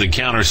referring to the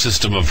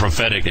counter-system of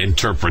prophetic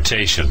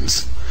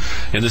interpretations.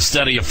 In the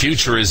study of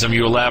futurism,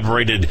 you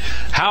elaborated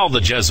how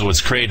the Jesuits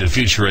created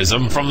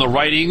futurism from the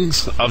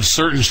writings of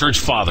certain church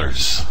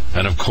fathers,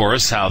 and of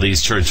course, how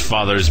these church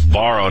fathers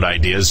borrowed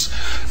ideas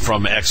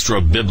from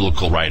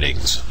extra-biblical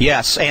writings.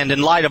 Yes, and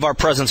in light of our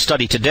present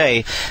study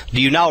today,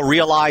 do you now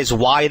realize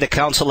why the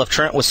Council of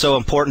Trent was so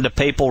important to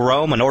Papal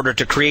Rome in order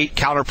to create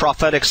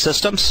counter-prophetic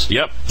systems?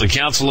 Yep, the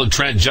Council of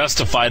Trent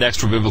justified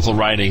extra-biblical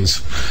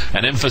writings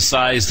and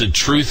emphasized that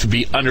truth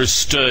be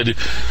understood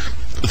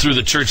through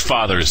the church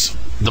fathers.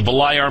 The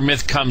Beliar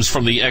myth comes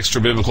from the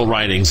extra-biblical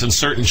writings, and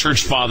certain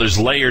church fathers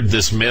layered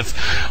this myth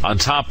on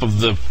top of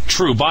the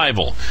true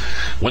Bible.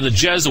 When the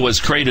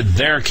Jesuits created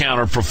their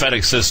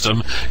counter-prophetic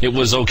system, it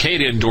was okay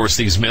to endorse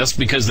these myths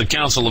because the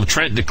Council of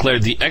Trent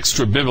declared the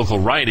extra-biblical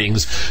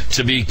writings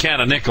to be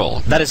canonical.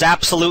 That is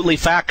absolutely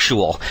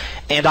factual,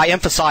 and I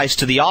emphasize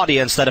to the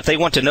audience that if they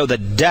want to know the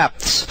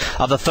depths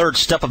of the third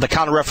step of the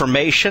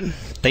Counter-Reformation,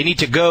 they need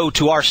to go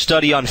to our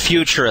study on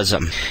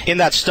futurism. In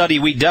that study,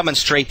 we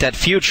demonstrate that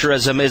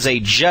futurism is a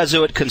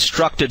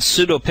Jesuit-constructed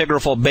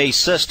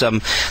pseudepigraphal-based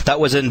system that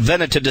was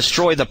invented to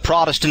destroy the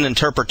Protestant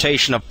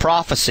interpretation of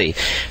prophecy.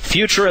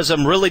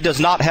 Futurism really does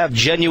not have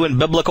genuine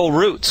biblical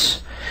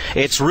roots.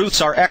 Its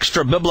roots are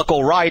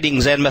extra-biblical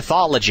writings and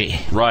mythology.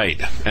 Right.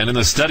 And in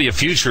the study of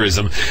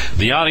futurism,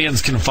 the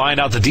audience can find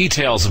out the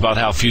details about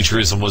how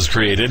futurism was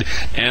created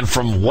and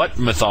from what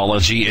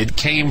mythology it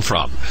came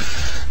from.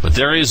 But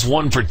there is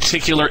one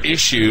particular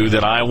issue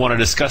that I want to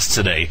discuss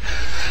today.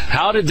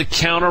 How did the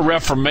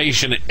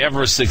Counter-Reformation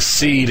ever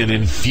succeed in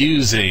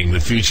infusing the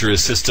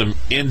futurist system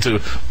into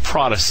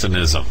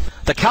Protestantism?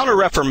 The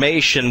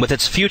Counter-Reformation, with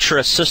its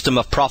futurist system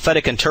of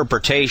prophetic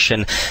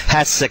interpretation,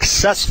 has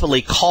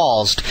successfully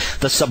caused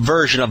the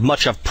subversion of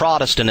much of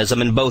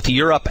Protestantism in both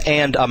Europe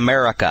and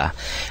America.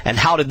 And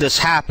how did this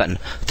happen?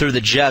 Through the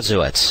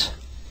Jesuits.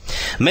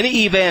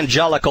 Many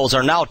evangelicals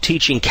are now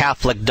teaching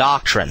Catholic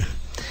doctrine.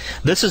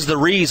 This is the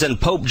reason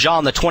Pope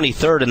John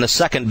XXIII in the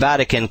Second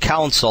Vatican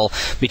Council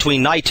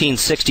between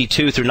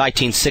 1962 through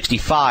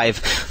 1965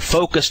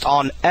 focused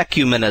on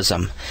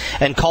ecumenism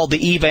and called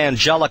the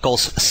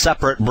evangelicals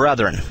separate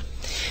brethren.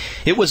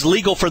 It was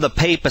legal for the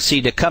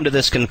papacy to come to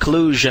this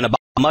conclusion about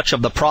much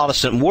of the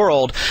Protestant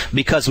world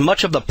because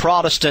much of the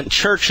Protestant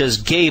churches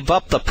gave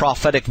up the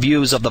prophetic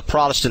views of the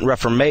Protestant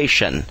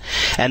Reformation,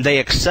 and they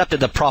accepted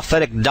the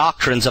prophetic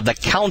doctrines of the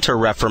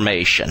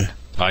Counter-Reformation.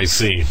 I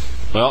see.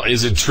 Well,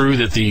 is it true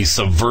that the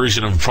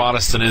subversion of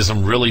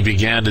Protestantism really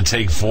began to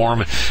take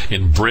form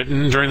in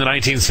Britain during the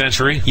 19th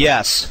century?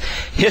 Yes.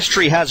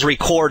 History has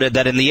recorded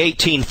that in the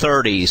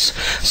 1830s,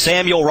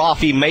 Samuel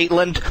Rafi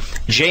Maitland,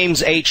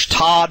 James H.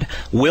 Todd,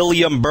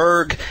 William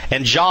Berg,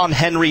 and John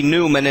Henry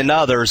Newman and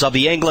others of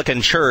the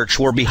Anglican Church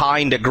were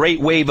behind a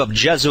great wave of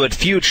Jesuit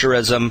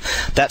futurism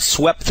that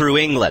swept through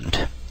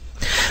England.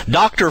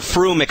 Dr.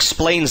 Froome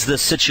explains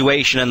this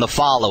situation in the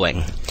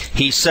following.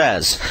 He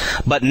says,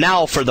 "But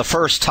now for the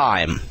first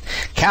time,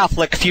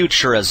 Catholic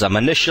futurism,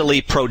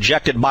 initially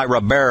projected by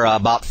Ribera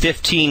about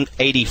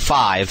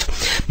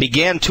 1585,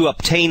 began to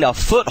obtain a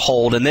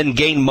foothold and then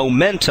gain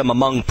momentum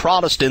among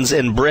Protestants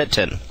in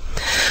Britain.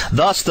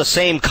 Thus, the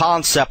same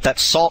concept that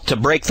sought to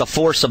break the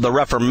force of the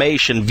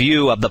Reformation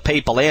view of the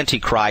papal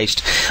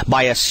Antichrist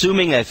by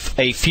assuming a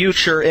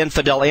future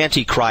infidel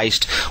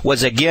Antichrist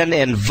was again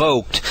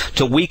invoked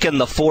to weaken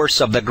the force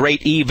of the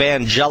great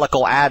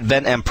evangelical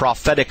advent and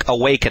prophetic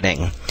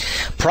awakening.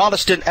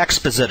 Protestant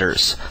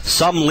expositors,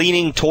 some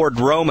leaning toward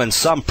Rome and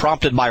some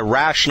prompted by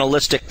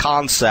rationalistic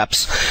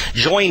concepts,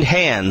 joined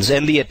hands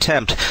in the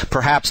attempt,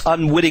 perhaps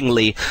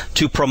unwittingly,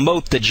 to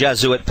promote the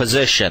Jesuit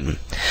position.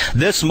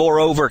 This,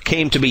 moreover,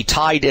 came to be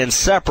tied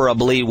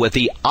inseparably with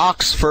the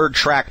Oxford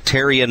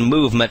Tractarian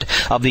movement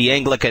of the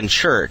Anglican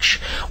Church,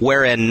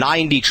 wherein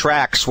 90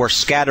 tracts were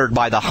scattered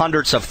by the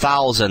hundreds of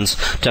thousands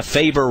to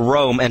favor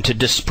Rome and to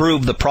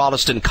disprove the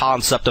Protestant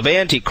concept of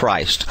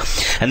Antichrist."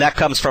 And that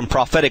comes from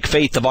Prophetic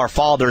Faith of Our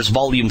Fathers,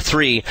 Volume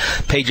 3,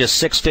 pages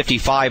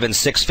 655 and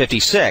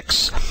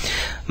 656.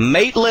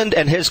 Maitland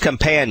and his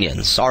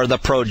companions are the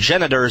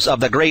progenitors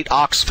of the great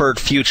Oxford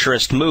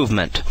futurist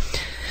movement.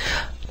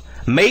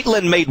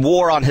 Maitland made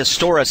war on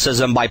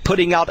historicism by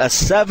putting out a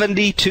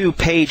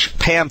 72-page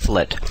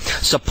pamphlet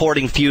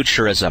supporting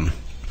futurism.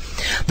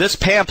 This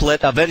pamphlet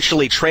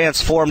eventually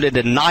transformed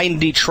into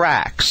 90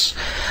 tracts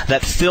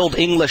that filled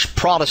English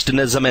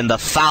Protestantism in the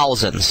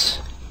thousands.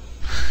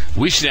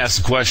 We should ask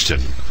the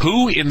question,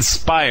 who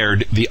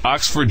inspired the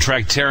Oxford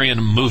Tractarian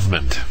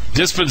movement?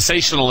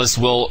 Dispensationalists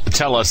will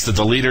tell us that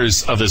the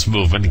leaders of this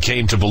movement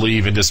came to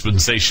believe in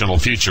dispensational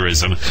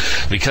futurism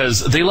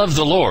because they loved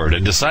the Lord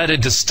and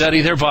decided to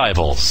study their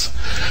Bibles.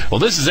 Well,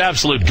 this is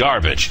absolute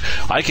garbage.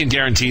 I can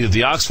guarantee that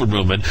the Oxford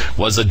movement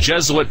was a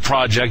Jesuit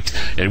project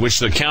in which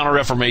the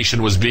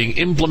Counter-reformation was being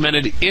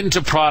implemented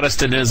into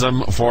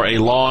Protestantism for a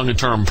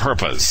long-term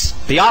purpose.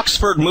 The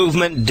Oxford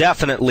movement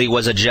definitely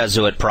was a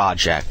Jesuit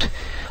project.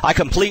 I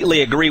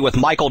completely agree with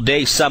Michael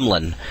Day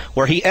Semlin,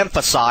 where he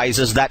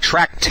emphasizes that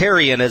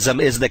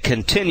Tractarianism is the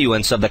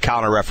continuance of the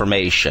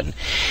Counter-Reformation.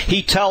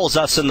 He tells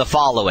us in the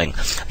following: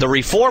 "The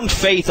Reformed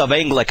faith of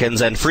Anglicans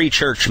and Free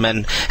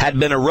Churchmen had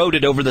been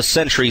eroded over the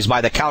centuries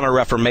by the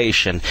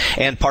Counter-Reformation,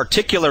 and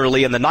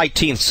particularly in the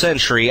 19th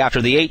century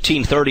after the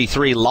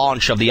 1833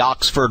 launch of the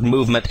Oxford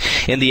movement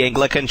in the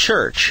Anglican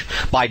Church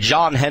by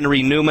John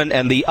Henry Newman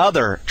and the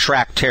other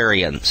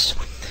Tractarians."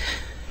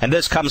 And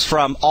this comes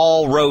from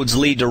All Roads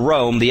Lead to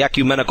Rome, the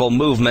Ecumenical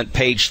Movement,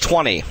 page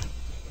 20.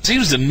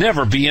 Seems to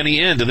never be any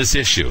end to this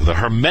issue. The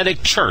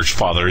Hermetic Church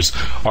Fathers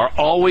are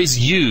always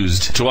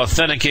used to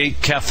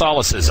authenticate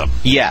Catholicism.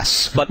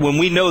 Yes, but when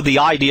we know the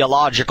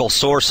ideological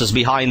sources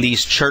behind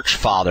these Church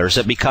Fathers,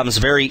 it becomes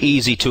very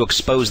easy to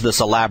expose this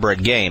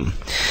elaborate game.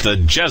 The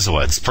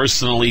Jesuits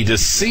personally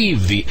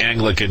deceived the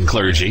Anglican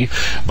clergy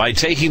by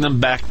taking them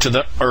back to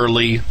the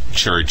early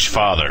Church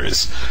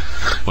Fathers.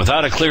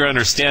 Without a clear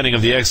understanding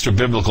of the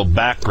extra-biblical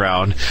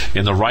background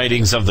in the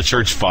writings of the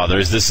Church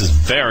Fathers, this is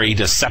very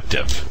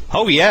deceptive.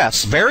 Oh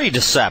yes, very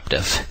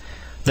deceptive.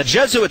 The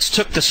Jesuits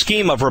took the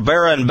scheme of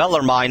Ribera and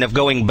Bellarmine of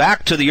going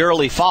back to the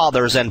early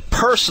fathers and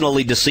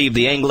personally deceived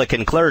the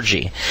Anglican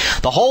clergy.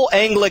 The whole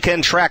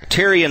Anglican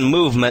Tractarian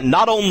movement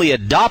not only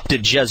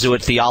adopted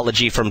Jesuit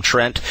theology from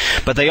Trent,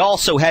 but they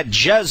also had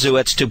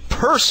Jesuits to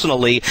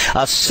personally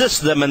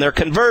assist them in their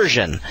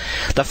conversion.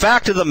 The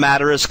fact of the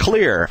matter is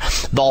clear.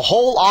 The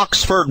whole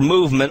Oxford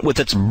movement, with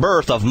its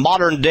birth of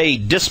modern-day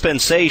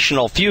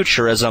dispensational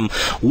futurism,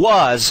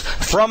 was,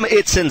 from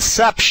its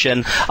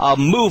inception, a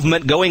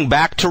movement going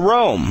back to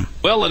Rome.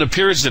 Well, it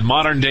appears that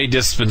modern-day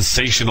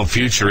dispensational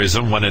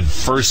futurism, when it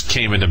first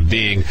came into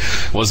being,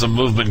 was a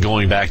movement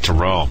going back to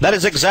Rome. That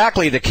is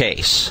exactly the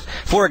case.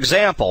 For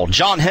example,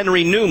 John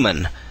Henry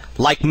Newman,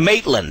 like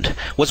Maitland,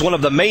 was one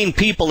of the main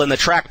people in the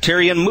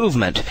Tractarian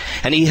movement,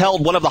 and he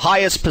held one of the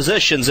highest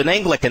positions in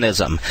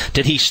Anglicanism.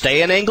 Did he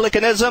stay in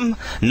Anglicanism?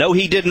 No,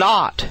 he did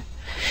not.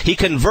 He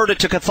converted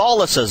to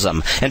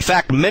Catholicism. In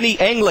fact, many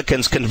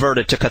Anglicans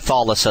converted to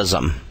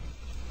Catholicism.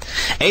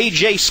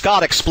 A.J.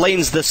 Scott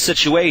explains this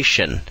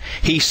situation.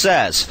 He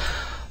says,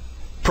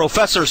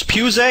 Professors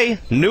Pusey,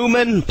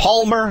 Newman,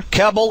 Palmer,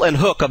 Keble, and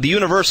Hooke of the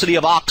University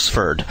of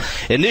Oxford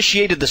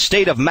initiated the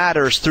state of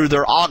matters through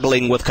their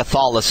ogling with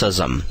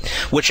Catholicism,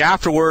 which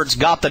afterwards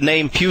got the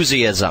name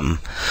Puseyism.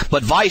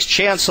 But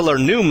Vice-Chancellor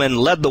Newman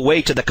led the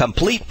way to the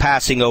complete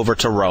passing over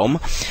to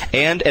Rome,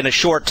 and in a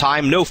short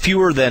time no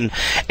fewer than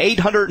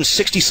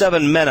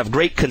 867 men of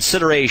great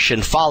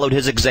consideration followed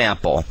his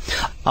example,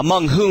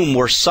 among whom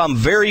were some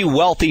very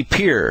wealthy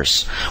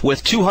peers,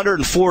 with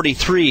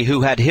 243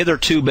 who had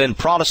hitherto been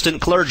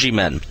Protestant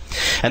clergymen.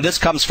 And this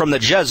comes from the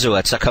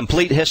Jesuits, a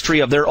complete history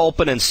of their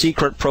open and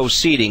secret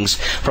proceedings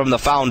from the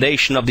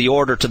foundation of the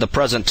order to the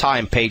present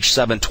time, page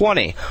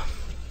 720.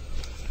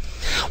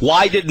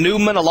 Why did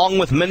Newman, along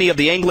with many of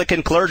the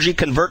Anglican clergy,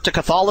 convert to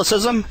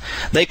Catholicism?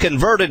 They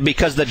converted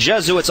because the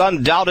Jesuits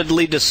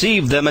undoubtedly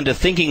deceived them into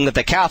thinking that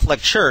the Catholic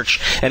Church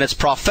and its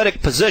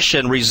prophetic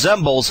position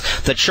resembles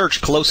the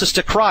church closest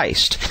to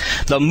Christ.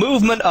 The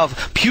movement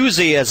of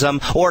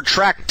Puseyism or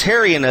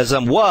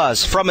Tractarianism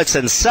was, from its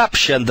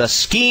inception, the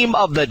scheme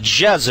of the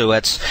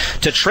Jesuits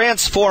to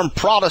transform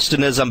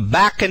Protestantism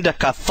back into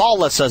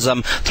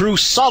Catholicism through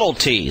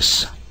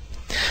subtleties.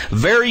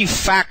 Very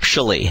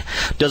factually,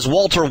 does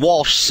Walter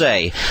Walsh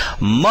say,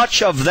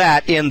 much of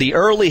that in the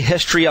early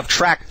history of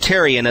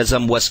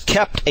Tractarianism was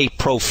kept a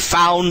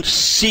profound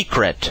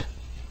secret.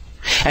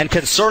 And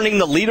concerning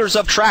the leaders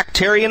of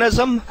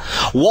Tractarianism,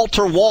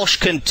 Walter Walsh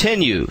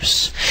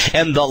continues,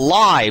 and the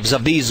lives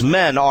of these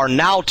men are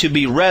now to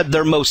be read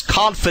their most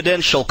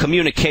confidential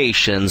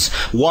communications,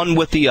 one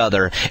with the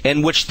other,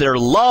 in which their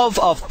love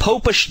of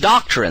popish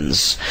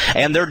doctrines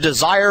and their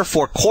desire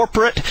for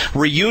corporate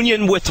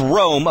reunion with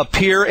Rome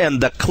appear in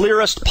the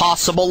clearest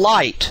possible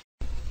light.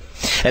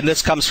 And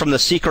this comes from the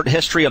Secret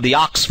History of the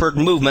Oxford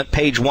Movement,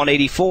 page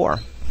 184.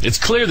 It's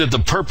clear that the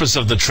purpose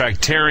of the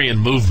Tractarian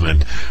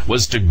movement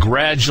was to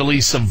gradually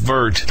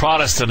subvert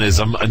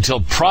Protestantism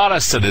until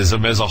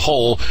Protestantism as a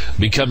whole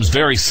becomes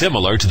very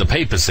similar to the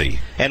papacy.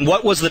 And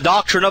what was the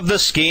doctrine of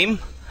this scheme?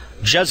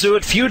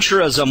 Jesuit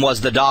futurism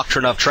was the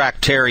doctrine of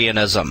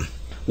Tractarianism,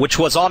 which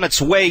was on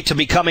its way to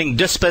becoming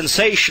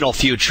dispensational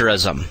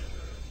futurism.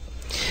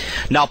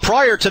 Now,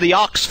 prior to the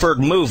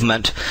Oxford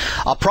movement,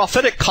 a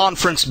prophetic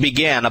conference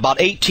began about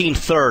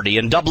 1830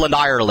 in Dublin,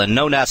 Ireland,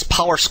 known as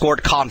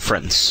Powerscourt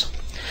Conference.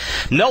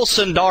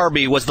 Nelson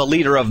Darby was the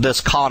leader of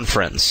this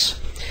conference.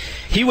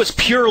 He was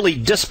purely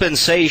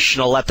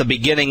dispensational at the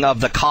beginning of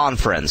the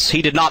conference.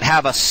 He did not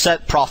have a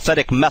set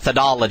prophetic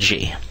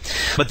methodology.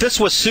 But this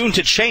was soon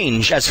to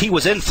change as he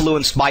was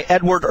influenced by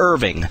Edward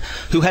Irving,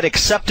 who had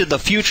accepted the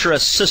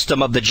futurist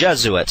system of the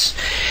Jesuits.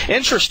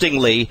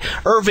 Interestingly,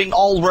 Irving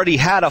already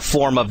had a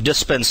form of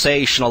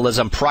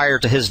dispensationalism prior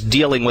to his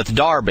dealing with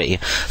Darby.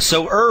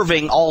 So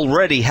Irving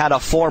already had a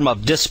form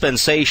of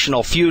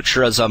dispensational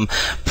futurism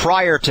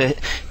prior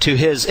to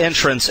his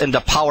entrance into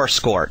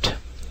Powerscourt.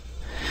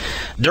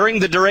 During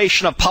the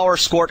duration of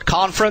Powerscourt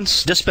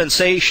Conference,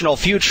 dispensational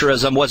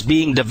futurism was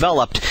being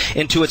developed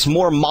into its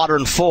more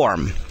modern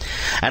form.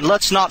 And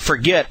let's not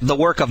forget the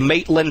work of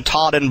Maitland,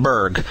 Todd, and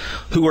Berg,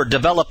 who were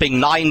developing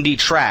 90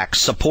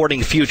 tracts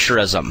supporting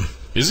futurism.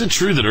 Is it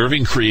true that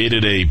Irving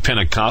created a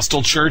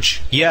Pentecostal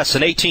church? Yes,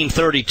 in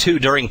 1832,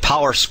 during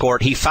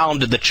Powerscourt, he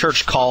founded the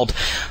church called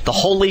the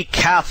Holy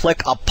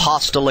Catholic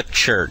Apostolic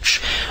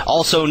Church,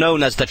 also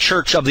known as the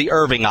Church of the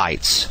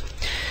Irvingites.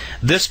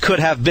 This could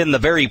have been the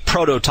very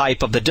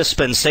prototype of the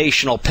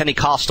dispensational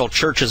Pentecostal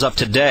churches of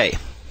today.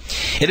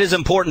 It is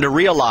important to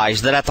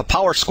realize that at the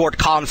Powerscourt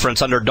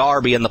Conference under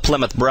Darby and the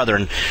Plymouth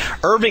Brethren,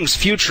 Irving's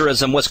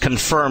futurism was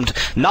confirmed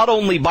not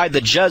only by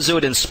the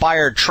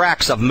Jesuit-inspired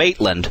tracts of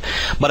Maitland,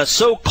 but a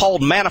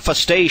so-called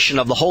manifestation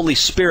of the Holy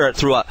Spirit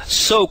through a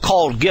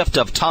so-called gift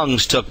of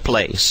tongues took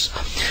place.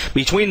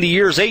 Between the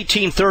years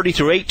 1830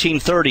 through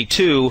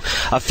 1832,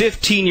 a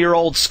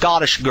 15-year-old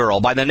Scottish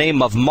girl by the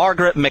name of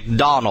Margaret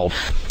MacDonald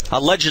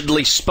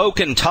allegedly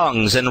spoke in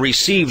tongues and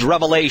received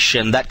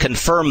revelation that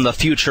confirmed the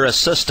futurist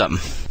system.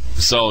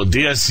 So,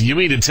 DS, you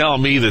mean to tell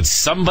me that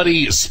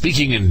somebody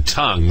speaking in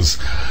tongues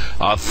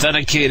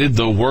authenticated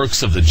the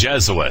works of the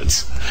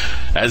Jesuits,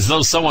 as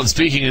though someone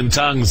speaking in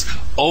tongues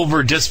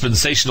over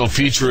dispensational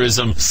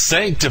futurism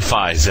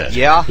sanctifies it?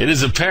 Yeah. It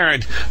is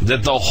apparent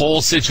that the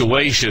whole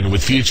situation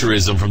with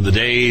futurism from the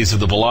days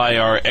of the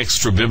Belayar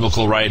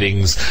extra-biblical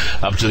writings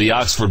up to the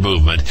Oxford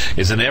movement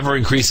is an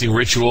ever-increasing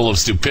ritual of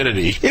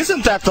stupidity.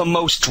 Isn't that the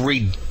most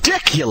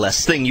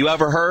ridiculous thing you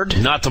ever heard?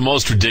 Not the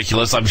most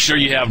ridiculous. I'm sure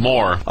you have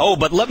more. Oh,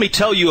 but let me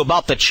tell you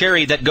about the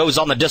cherry that goes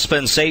on the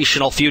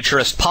dispensational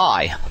futurist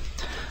pie.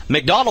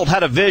 MacDonald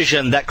had a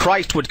vision that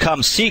Christ would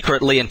come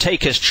secretly and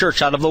take his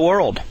church out of the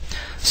world.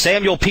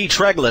 Samuel P.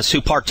 Treglis, who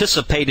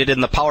participated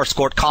in the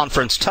Powerscourt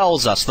Conference,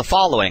 tells us the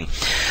following.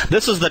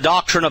 This is the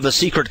doctrine of the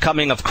secret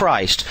coming of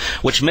Christ,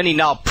 which many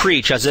now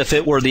preach as if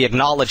it were the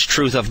acknowledged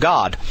truth of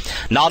God.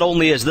 Not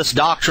only is this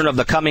doctrine of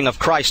the coming of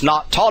Christ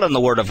not taught in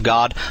the Word of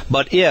God,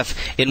 but if,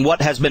 in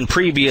what has been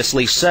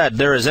previously said,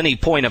 there is any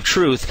point of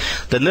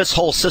truth, then this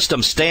whole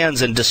system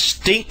stands in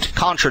distinct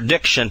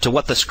contradiction to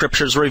what the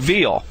Scriptures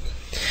reveal.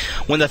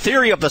 When the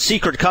theory of the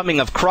secret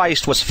coming of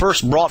Christ was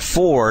first brought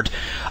forward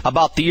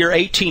about the year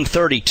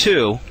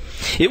 1832,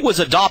 it was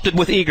adopted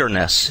with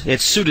eagerness.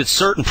 It suited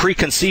certain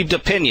preconceived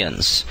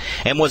opinions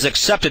and was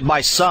accepted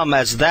by some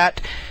as that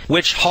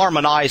which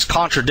harmonized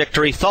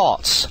contradictory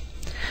thoughts.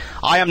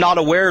 I am not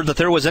aware that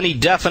there was any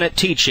definite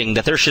teaching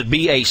that there should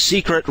be a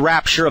secret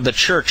rapture of the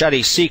church at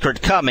a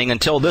secret coming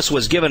until this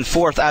was given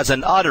forth as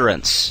an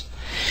utterance.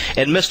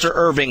 in Mr.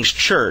 Irving's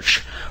church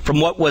from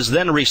what was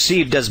then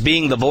received as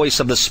being the voice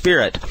of the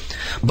Spirit.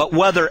 But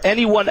whether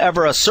anyone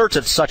ever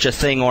asserted such a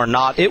thing or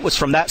not, it was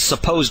from that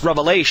supposed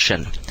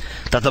revelation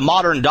that the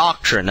modern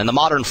doctrine and the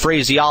modern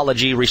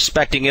phraseology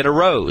respecting it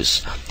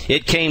arose.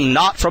 It came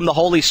not from the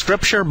Holy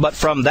Scripture, but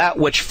from that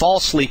which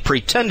falsely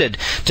pretended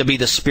to be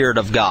the Spirit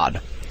of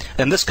God.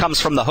 And this comes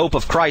from the Hope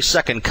of Christ's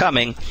Second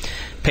Coming,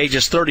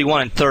 pages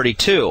 31 and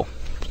 32.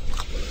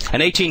 In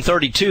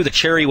 1832, the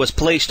cherry was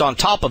placed on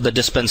top of the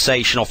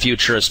dispensational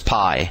futurist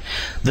pie.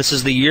 This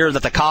is the year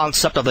that the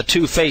concept of the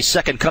two-faced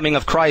second coming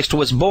of Christ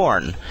was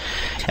born.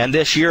 And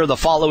this year, the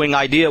following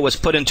idea was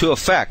put into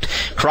effect.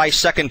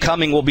 Christ's second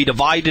coming will be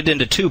divided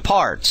into two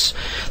parts.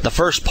 The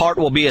first part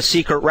will be a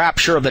secret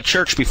rapture of the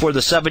church before the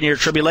 7-year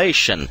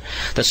tribulation.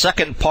 The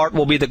second part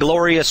will be the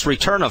glorious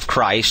return of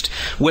Christ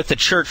with the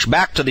church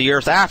back to the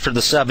earth after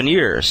the 7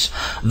 years.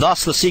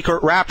 Thus, the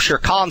secret rapture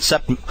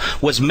concept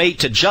was made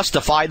to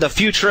justify the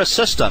futurist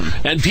system.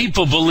 And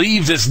people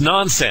believe this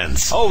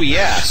nonsense. Oh,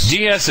 yes.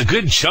 Yes, a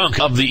good chunk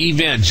of the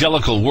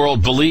evangelical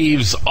world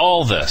believes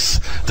all this.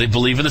 They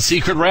believe in the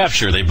secret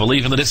rapture. They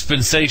believe in the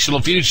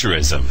dispensational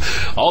futurism.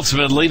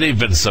 Ultimately, they've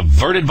been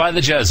subverted by the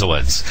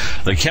Jesuits.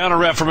 The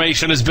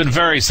Counter-reformation has been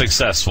very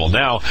successful.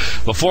 Now,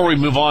 before we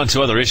move on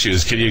to other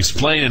issues, can you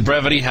explain in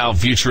brevity how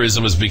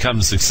futurism has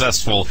become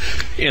successful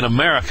in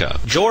America?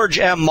 George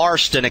M.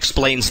 Marston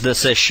explains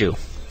this issue.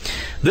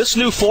 This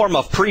new form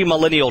of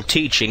premillennial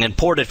teaching,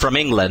 imported from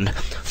England,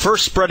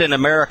 first spread in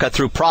America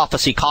through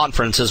prophecy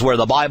conferences where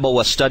the Bible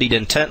was studied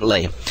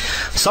intently.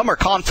 Summer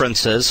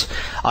conferences,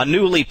 a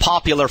newly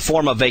popular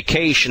form of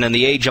vacation in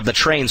the age of the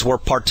trains, were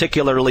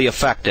particularly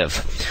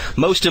effective.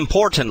 Most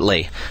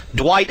importantly,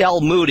 Dwight L.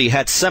 Moody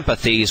had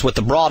sympathies with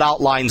the broad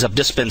outlines of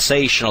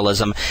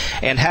dispensationalism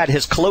and had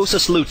his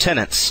closest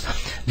lieutenants,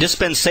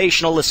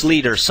 dispensationalist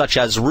leaders such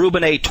as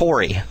Reuben A.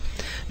 Torrey,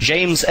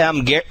 James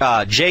M.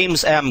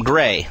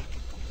 Gray,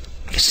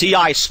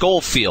 C.I.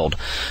 Schofield,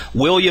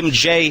 William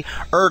J.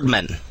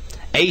 Erdman,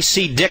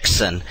 A.C.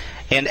 Dixon,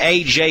 and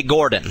A.J.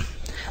 Gordon.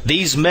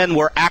 These men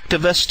were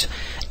activists,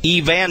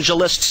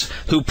 evangelists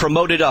who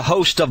promoted a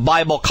host of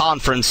Bible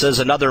conferences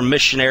and other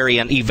missionary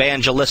and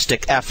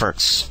evangelistic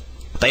efforts.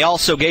 They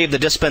also gave the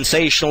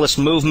dispensationalist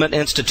movement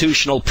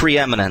institutional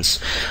preeminence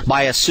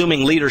by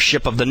assuming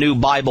leadership of the new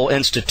Bible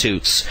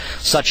institutes,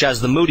 such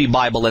as the Moody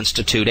Bible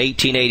Institute,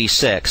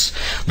 1886,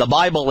 the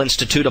Bible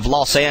Institute of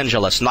Los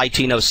Angeles,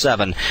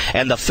 1907,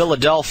 and the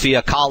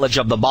Philadelphia College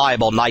of the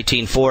Bible,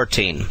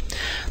 1914.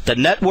 The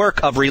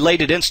network of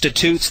related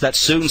institutes that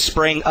soon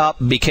sprang up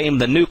became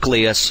the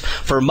nucleus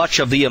for much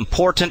of the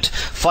important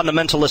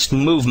fundamentalist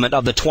movement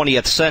of the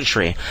 20th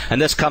century,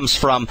 and this comes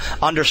from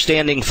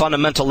Understanding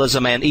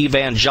Fundamentalism and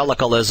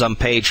Evangelicalism,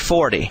 page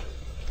 40.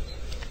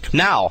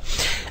 Now,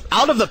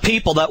 out of the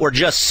people that were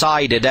just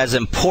cited as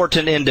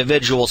important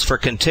individuals for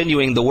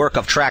continuing the work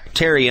of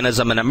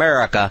Tractarianism in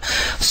America,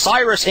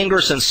 Cyrus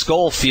Ingerson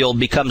Schofield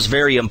becomes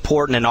very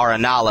important in our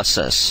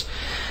analysis.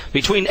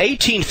 Between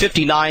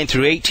 1859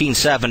 through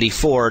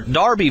 1874,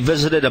 Darby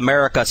visited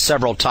America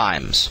several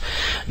times.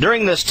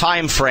 During this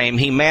time frame,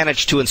 he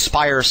managed to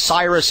inspire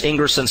Cyrus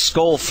Ingerson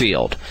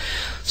Schofield.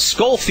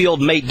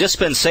 Schofield made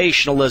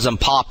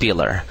dispensationalism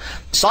popular.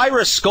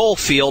 Cyrus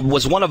Schofield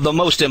was one of the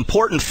most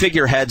important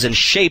figureheads in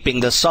shaping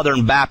the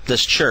Southern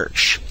Baptist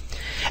Church,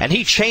 and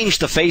he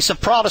changed the face of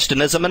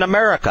Protestantism in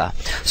America.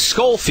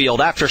 Schofield,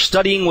 after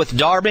studying with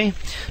Darby,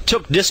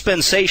 took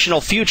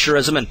dispensational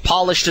futurism and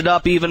polished it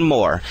up even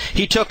more.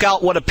 He took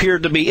out what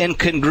appeared to be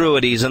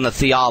incongruities in the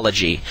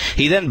theology.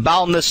 He then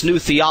bound this new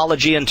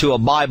theology into a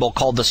Bible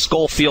called the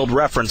Schofield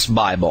Reference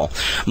Bible.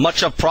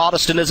 Much of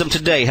Protestantism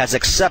today has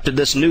accepted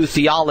this new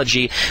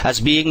theology as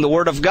being the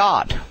Word of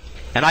God.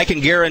 And I can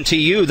guarantee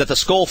you that the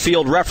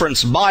Schofield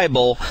Reference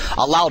Bible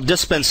allowed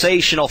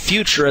dispensational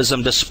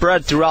futurism to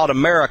spread throughout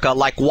America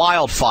like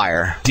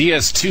wildfire.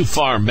 Too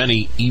far,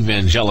 many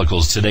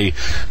evangelicals today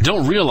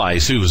don't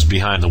realize who was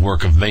behind the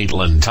work of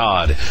Maitland,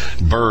 Todd,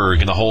 Berg,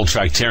 and the whole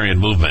Tractarian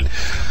movement.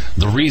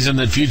 The reason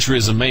that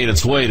futurism made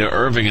its way to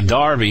Irving and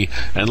Darby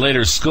and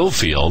later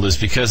Schofield is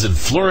because it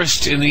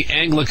flourished in the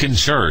Anglican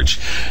Church.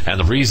 And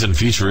the reason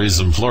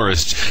futurism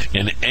flourished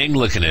in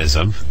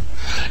Anglicanism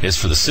is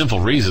for the simple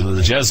reason that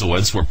the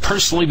Jesuits were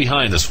personally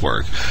behind this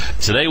work.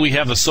 Today we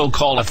have the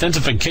so-called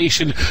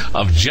authentication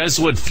of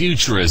Jesuit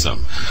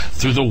futurism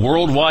through the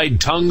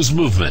worldwide tongues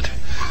movement.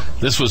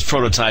 This was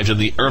prototyped in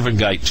the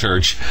Irvingite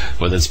Church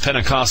with its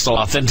Pentecostal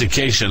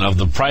authentication of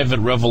the private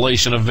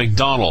revelation of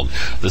MacDonald,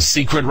 the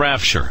secret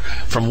rapture.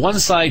 From one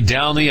side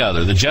down the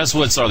other, the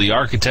Jesuits are the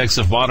architects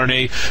of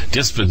modern-day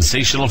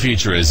dispensational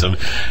futurism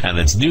and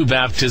its new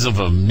baptism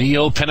of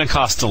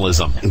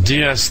neo-Pentecostalism.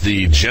 D.S.,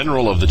 the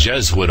general of the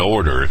Jesuit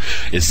Order,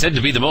 is said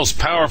to be the most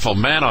powerful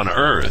man on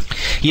earth.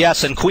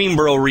 Yes, and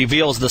Queenborough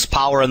reveals this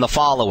power in the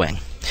following.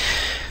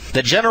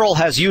 The general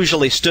has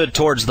usually stood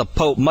towards the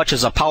Pope much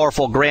as a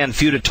powerful grand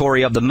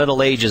feudatory of the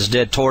Middle Ages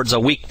did towards a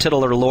weak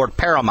titular lord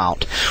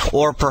paramount,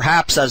 or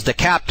perhaps as the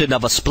captain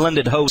of a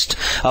splendid host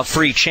of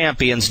free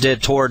champions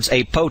did towards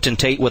a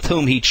potentate with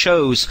whom he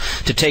chose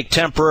to take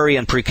temporary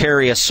and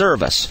precarious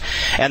service.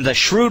 And the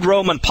shrewd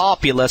Roman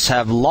populace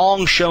have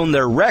long shown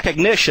their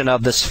recognition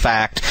of this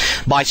fact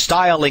by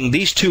styling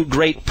these two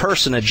great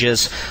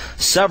personages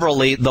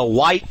severally the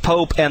White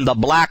Pope and the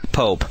Black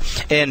Pope.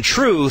 In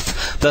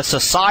truth, the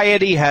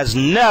society has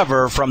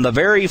never from the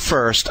very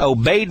first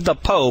obeyed the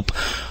Pope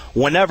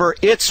whenever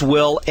its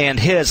will and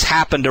his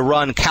happen to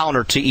run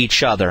counter to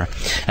each other.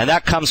 And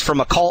that comes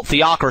from Occult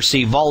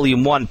Theocracy,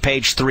 Volume 1,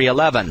 page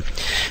 311.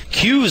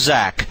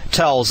 Cusack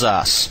tells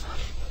us,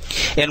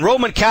 in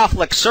Roman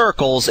Catholic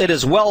circles, it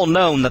is well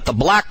known that the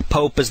Black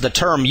Pope is the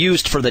term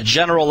used for the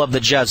general of the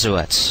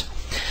Jesuits.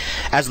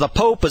 As the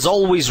Pope is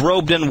always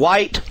robed in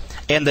white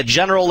and the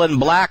general in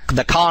black,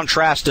 the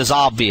contrast is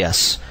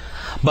obvious.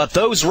 But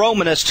those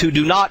Romanists who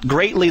do not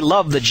greatly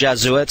love the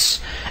Jesuits,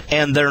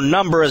 and their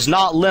number is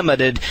not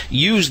limited,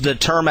 use the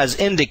term as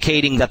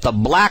indicating that the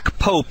Black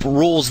Pope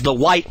rules the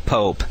White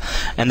Pope.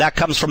 And that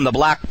comes from the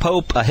Black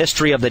Pope, A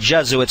History of the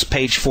Jesuits,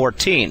 page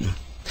 14.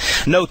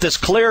 Note this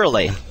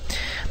clearly.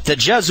 The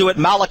Jesuit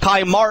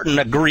Malachi Martin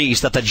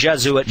agrees that the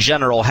Jesuit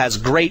general has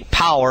great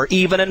power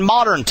even in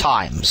modern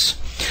times.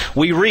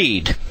 We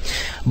read,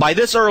 by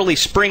this early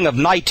spring of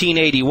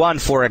 1981,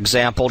 for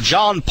example,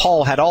 John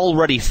Paul had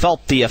already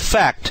felt the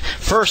effect,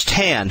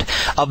 firsthand,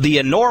 of the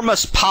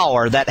enormous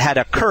power that had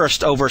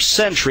accrued over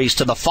centuries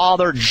to the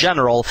Father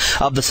General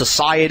of the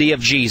Society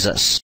of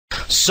Jesus.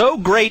 So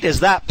great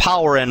is that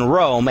power in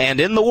Rome and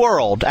in the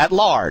world at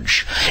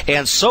large,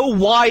 and so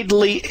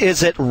widely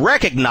is it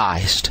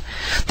recognized,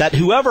 that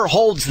whoever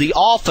holds the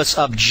office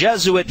of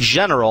Jesuit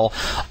General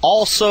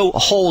also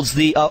holds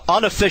the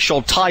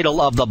unofficial title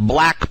of the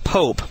Black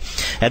Pope.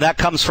 And that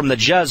comes from the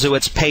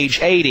Jesuits,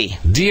 page 80.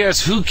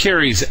 D.S., who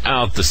carries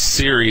out the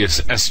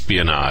serious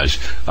espionage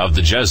of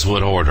the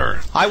Jesuit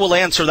Order? I will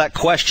answer that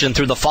question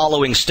through the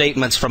following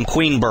statements from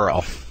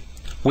Queenborough.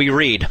 We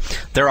read,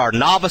 there are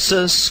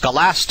novices,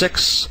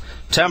 scholastics,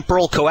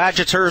 temporal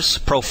coadjutors,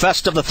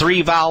 professed of the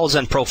 3 vows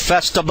and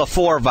professed of the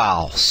 4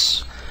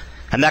 vows.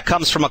 And that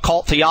comes from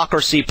Occult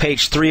Theocracy,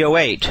 page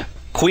 308.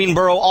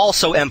 Queenborough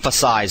also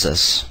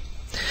emphasizes,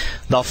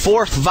 the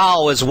 4th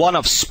vow is one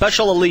of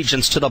special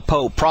allegiance to the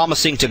Pope,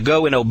 promising to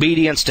go in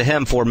obedience to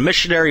him for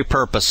missionary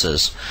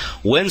purposes,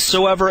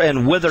 whensoever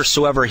and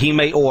whithersoever he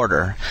may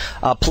order,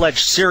 a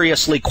pledge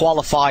seriously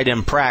qualified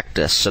in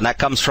practice. And that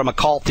comes from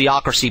Occult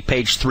Theocracy,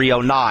 page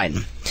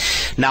 309.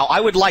 Now, I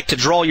would like to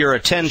draw your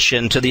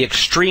attention to the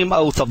extreme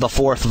oath of the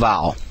 4th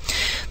vow.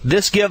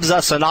 This gives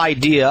us an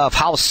idea of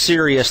how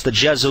serious the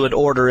Jesuit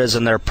order is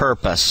in their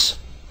purpose.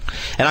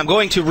 And I'm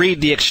going to read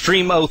the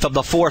extreme oath of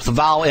the 4th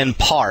vow in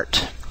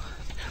part.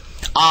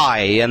 I,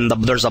 and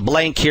there's a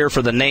blank here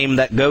for the name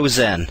that goes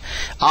in.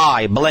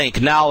 I,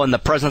 blank, now in the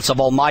presence of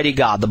Almighty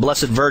God, the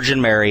Blessed Virgin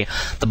Mary,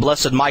 the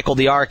Blessed Michael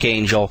the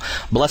Archangel,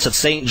 Blessed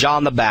Saint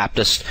John the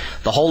Baptist,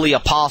 the Holy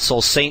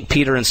Apostles, Saint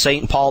Peter and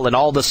Saint Paul, and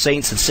all the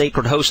saints and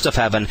sacred host of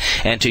heaven,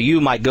 and to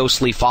you, my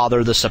ghostly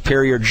father, the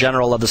Superior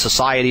General of the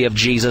Society of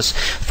Jesus,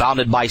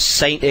 founded by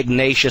Saint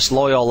Ignatius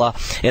Loyola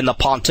in the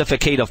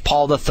pontificate of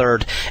Paul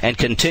III, and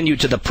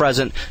continued to the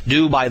present,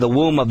 do by the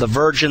womb of the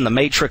Virgin, the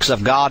matrix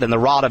of God, and the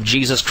rod of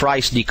Jesus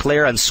Christ,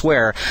 declare and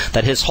swear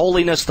that His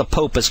Holiness the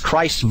Pope is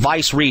Christ's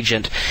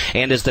vice-regent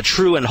and is the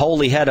true and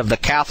holy head of the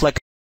Catholic